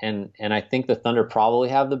them. And I think the Thunder probably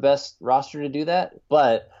have the best roster to do that.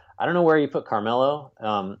 But I don't know where you put Carmelo.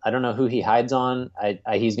 I don't know who he hides on.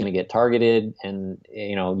 He's going to get targeted, and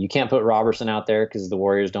you can't put Robertson out there because the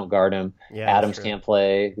Warriors don't guard him. Yeah, Adams can't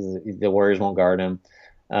play because the Warriors won't guard him.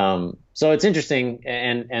 So it's interesting,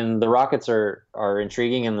 and the Rockets are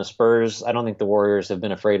intriguing, and the Spurs. I don't think the Warriors have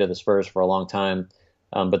been afraid of the Spurs for a long time,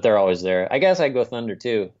 but they're always there. I guess I'd go Thunder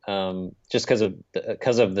too, just because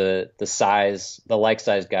of the size, the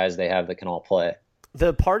like-sized guys they have that can all play.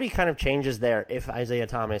 The party kind of changes there if Isaiah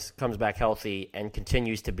Thomas comes back healthy and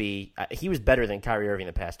continues to be he was better than Kyrie Irving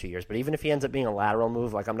the past 2 years, but even if he ends up being a lateral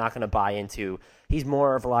move, like I'm not going to buy into he's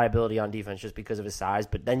more of a liability on defense just because of his size,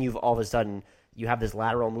 but then you've all of a sudden you have this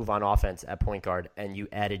lateral move on offense at point guard, and you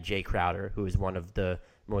added Jay Crowder, who is one of the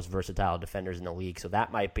most versatile defenders in the league, so that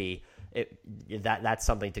might be that's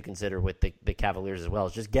something to consider with the Cavaliers as well.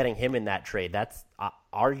 It's just getting him in that trade. That's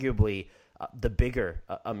arguably the bigger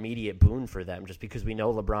immediate boon for them, just because we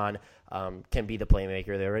know LeBron can be the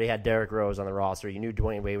playmaker. They already had Derrick Rose on the roster. You knew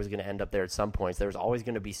Dwayne Wade was going to end up there at some points. There was always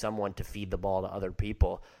going to be someone to feed the ball to other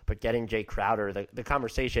people. But getting Jay Crowder, the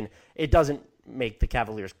conversation, it doesn't make the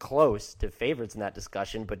Cavaliers close to favorites in that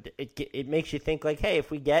discussion, but it makes you think like, hey, if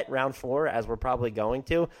we get round 4, as we're probably going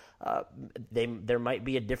to, there might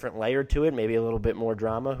be a different layer to it, maybe a little bit more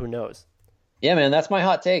drama. Who knows? Yeah, man, that's my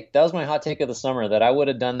hot take. That was my hot take of the summer, that I would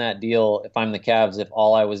have done that deal if I'm the Cavs if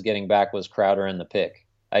all I was getting back was Crowder and the pick.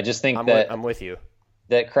 I just think I'm with you.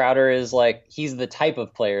 that Crowder is like, he's the type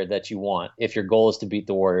of player that you want if your goal is to beat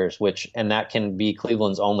the Warriors, and that can be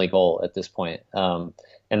Cleveland's only goal at this point. And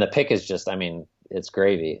the pick is just, I mean, it's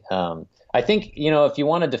gravy. I think, if you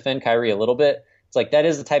want to defend Kyrie a little bit, it's like that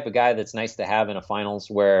is the type of guy that's nice to have in a finals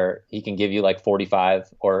where he can give you like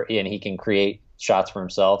 45 and he can create shots for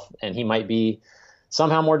himself. And he might be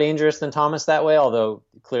somehow more dangerous than Thomas that way, although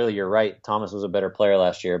clearly you're right. Thomas was a better player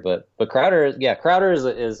last year, but Crowder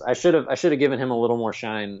is I should have given him a little more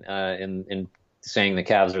shine in saying the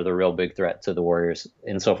Cavs are the real big threat to the Warriors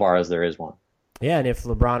insofar as there is one. Yeah, and if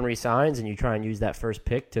LeBron resigns and you try and use that first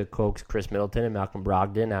pick to coax Chris Middleton and Malcolm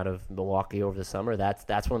Brogdon out of Milwaukee over the summer,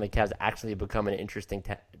 that's when the Cavs actually become an interesting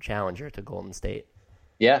challenger to Golden State.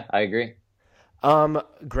 Yeah, I agree.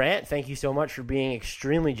 Grant, thank you so much for being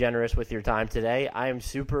extremely generous with your time today. I am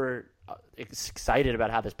super excited about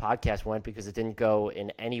how this podcast went because it didn't go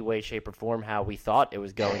in any way, shape, or form how we thought it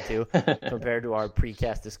was going to compared to our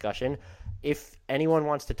precast discussion. If anyone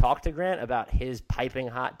wants to talk to Grant about his piping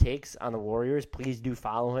hot takes on the Warriors, please do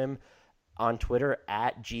follow him on Twitter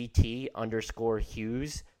at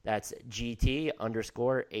GT_Hughes. That's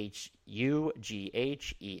GT_HUGHES.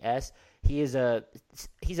 He's a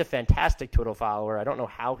fantastic Twitter follower. I don't know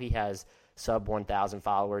how he has sub 1,000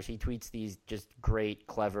 followers. He tweets these just great,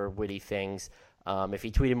 clever, witty things. If he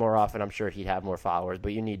tweeted more often, I'm sure he'd have more followers,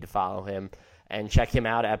 but you need to follow him. And check him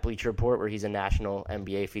out at Bleacher Report, where he's a national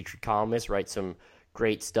NBA featured columnist, writes some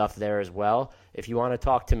great stuff there as well. If you want to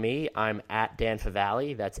talk to me, I'm at Dan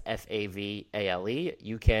Favale. That's Favale.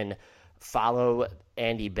 You can follow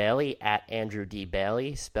Andy Bailey at Andrew D.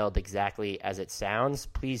 Bailey, spelled exactly as it sounds.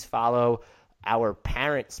 Please follow our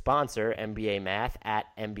parent sponsor, NBA Math, at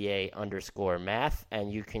NBA_Math. And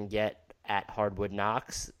you can get at Hardwood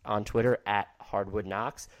Knocks on Twitter at Hardwood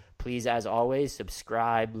Knocks. Please, as always,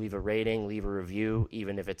 subscribe, leave a rating, leave a review,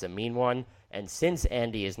 even if it's a mean one. And since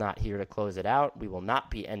Andy is not here to close it out, we will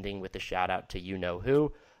not be ending with a shout-out to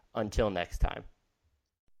you-know-who. Until next time.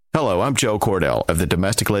 Hello, I'm Joe Cordell of the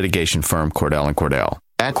domestic litigation firm Cordell & Cordell.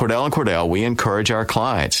 At Cordell & Cordell, we encourage our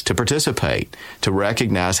clients to participate, to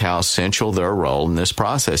recognize how essential their role in this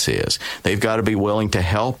process is. They've got to be willing to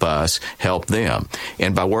help us help them.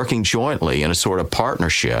 And by working jointly in a sort of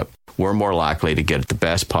partnership, we're more likely to get the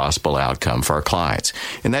best possible outcome for our clients.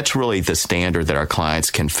 And that's really the standard that our clients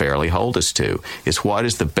can fairly hold us to, is what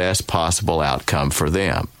is the best possible outcome for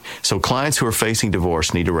them. So clients who are facing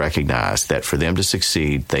divorce need to recognize that for them to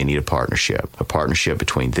succeed, they need a partnership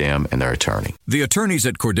between them and their attorney. The attorneys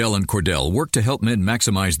at Cordell & Cordell work to help men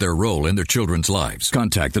maximize their role in their children's lives.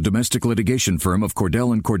 Contact the domestic litigation firm of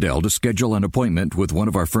Cordell & Cordell to schedule an appointment with one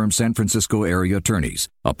of our firm's San Francisco area attorneys,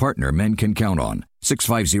 a partner men can count on.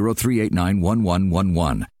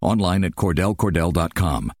 650-389-1111. Online at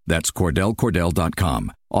CordellCordell.com. That's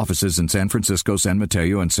CordellCordell.com. Offices in San Francisco, San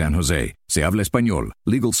Mateo, and San Jose. Se habla español.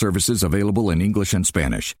 Legal services available in English and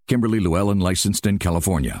Spanish. Kimberly Llewellyn, licensed in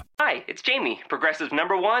California. Hi, it's Jamie, Progressive's #1,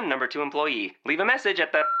 #2 employee. Leave a message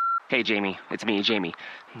at the... Hey, Jamie, it's me, Jamie.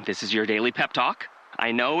 This is your daily pep talk.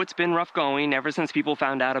 I know it's been rough going ever since people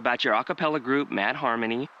found out about your a cappella group, Mad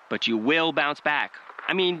Harmony, but you will bounce back.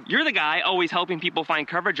 I mean, you're the guy always helping people find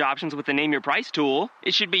coverage options with the Name Your Price tool.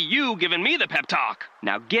 It should be you giving me the pep talk.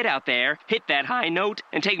 Now get out there, hit that high note,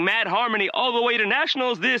 and take Mad Harmony all the way to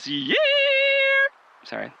nationals this year.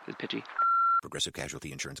 Sorry, it's pitchy. Progressive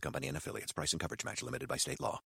Casualty Insurance Company and Affiliates. Price and coverage match limited by state law.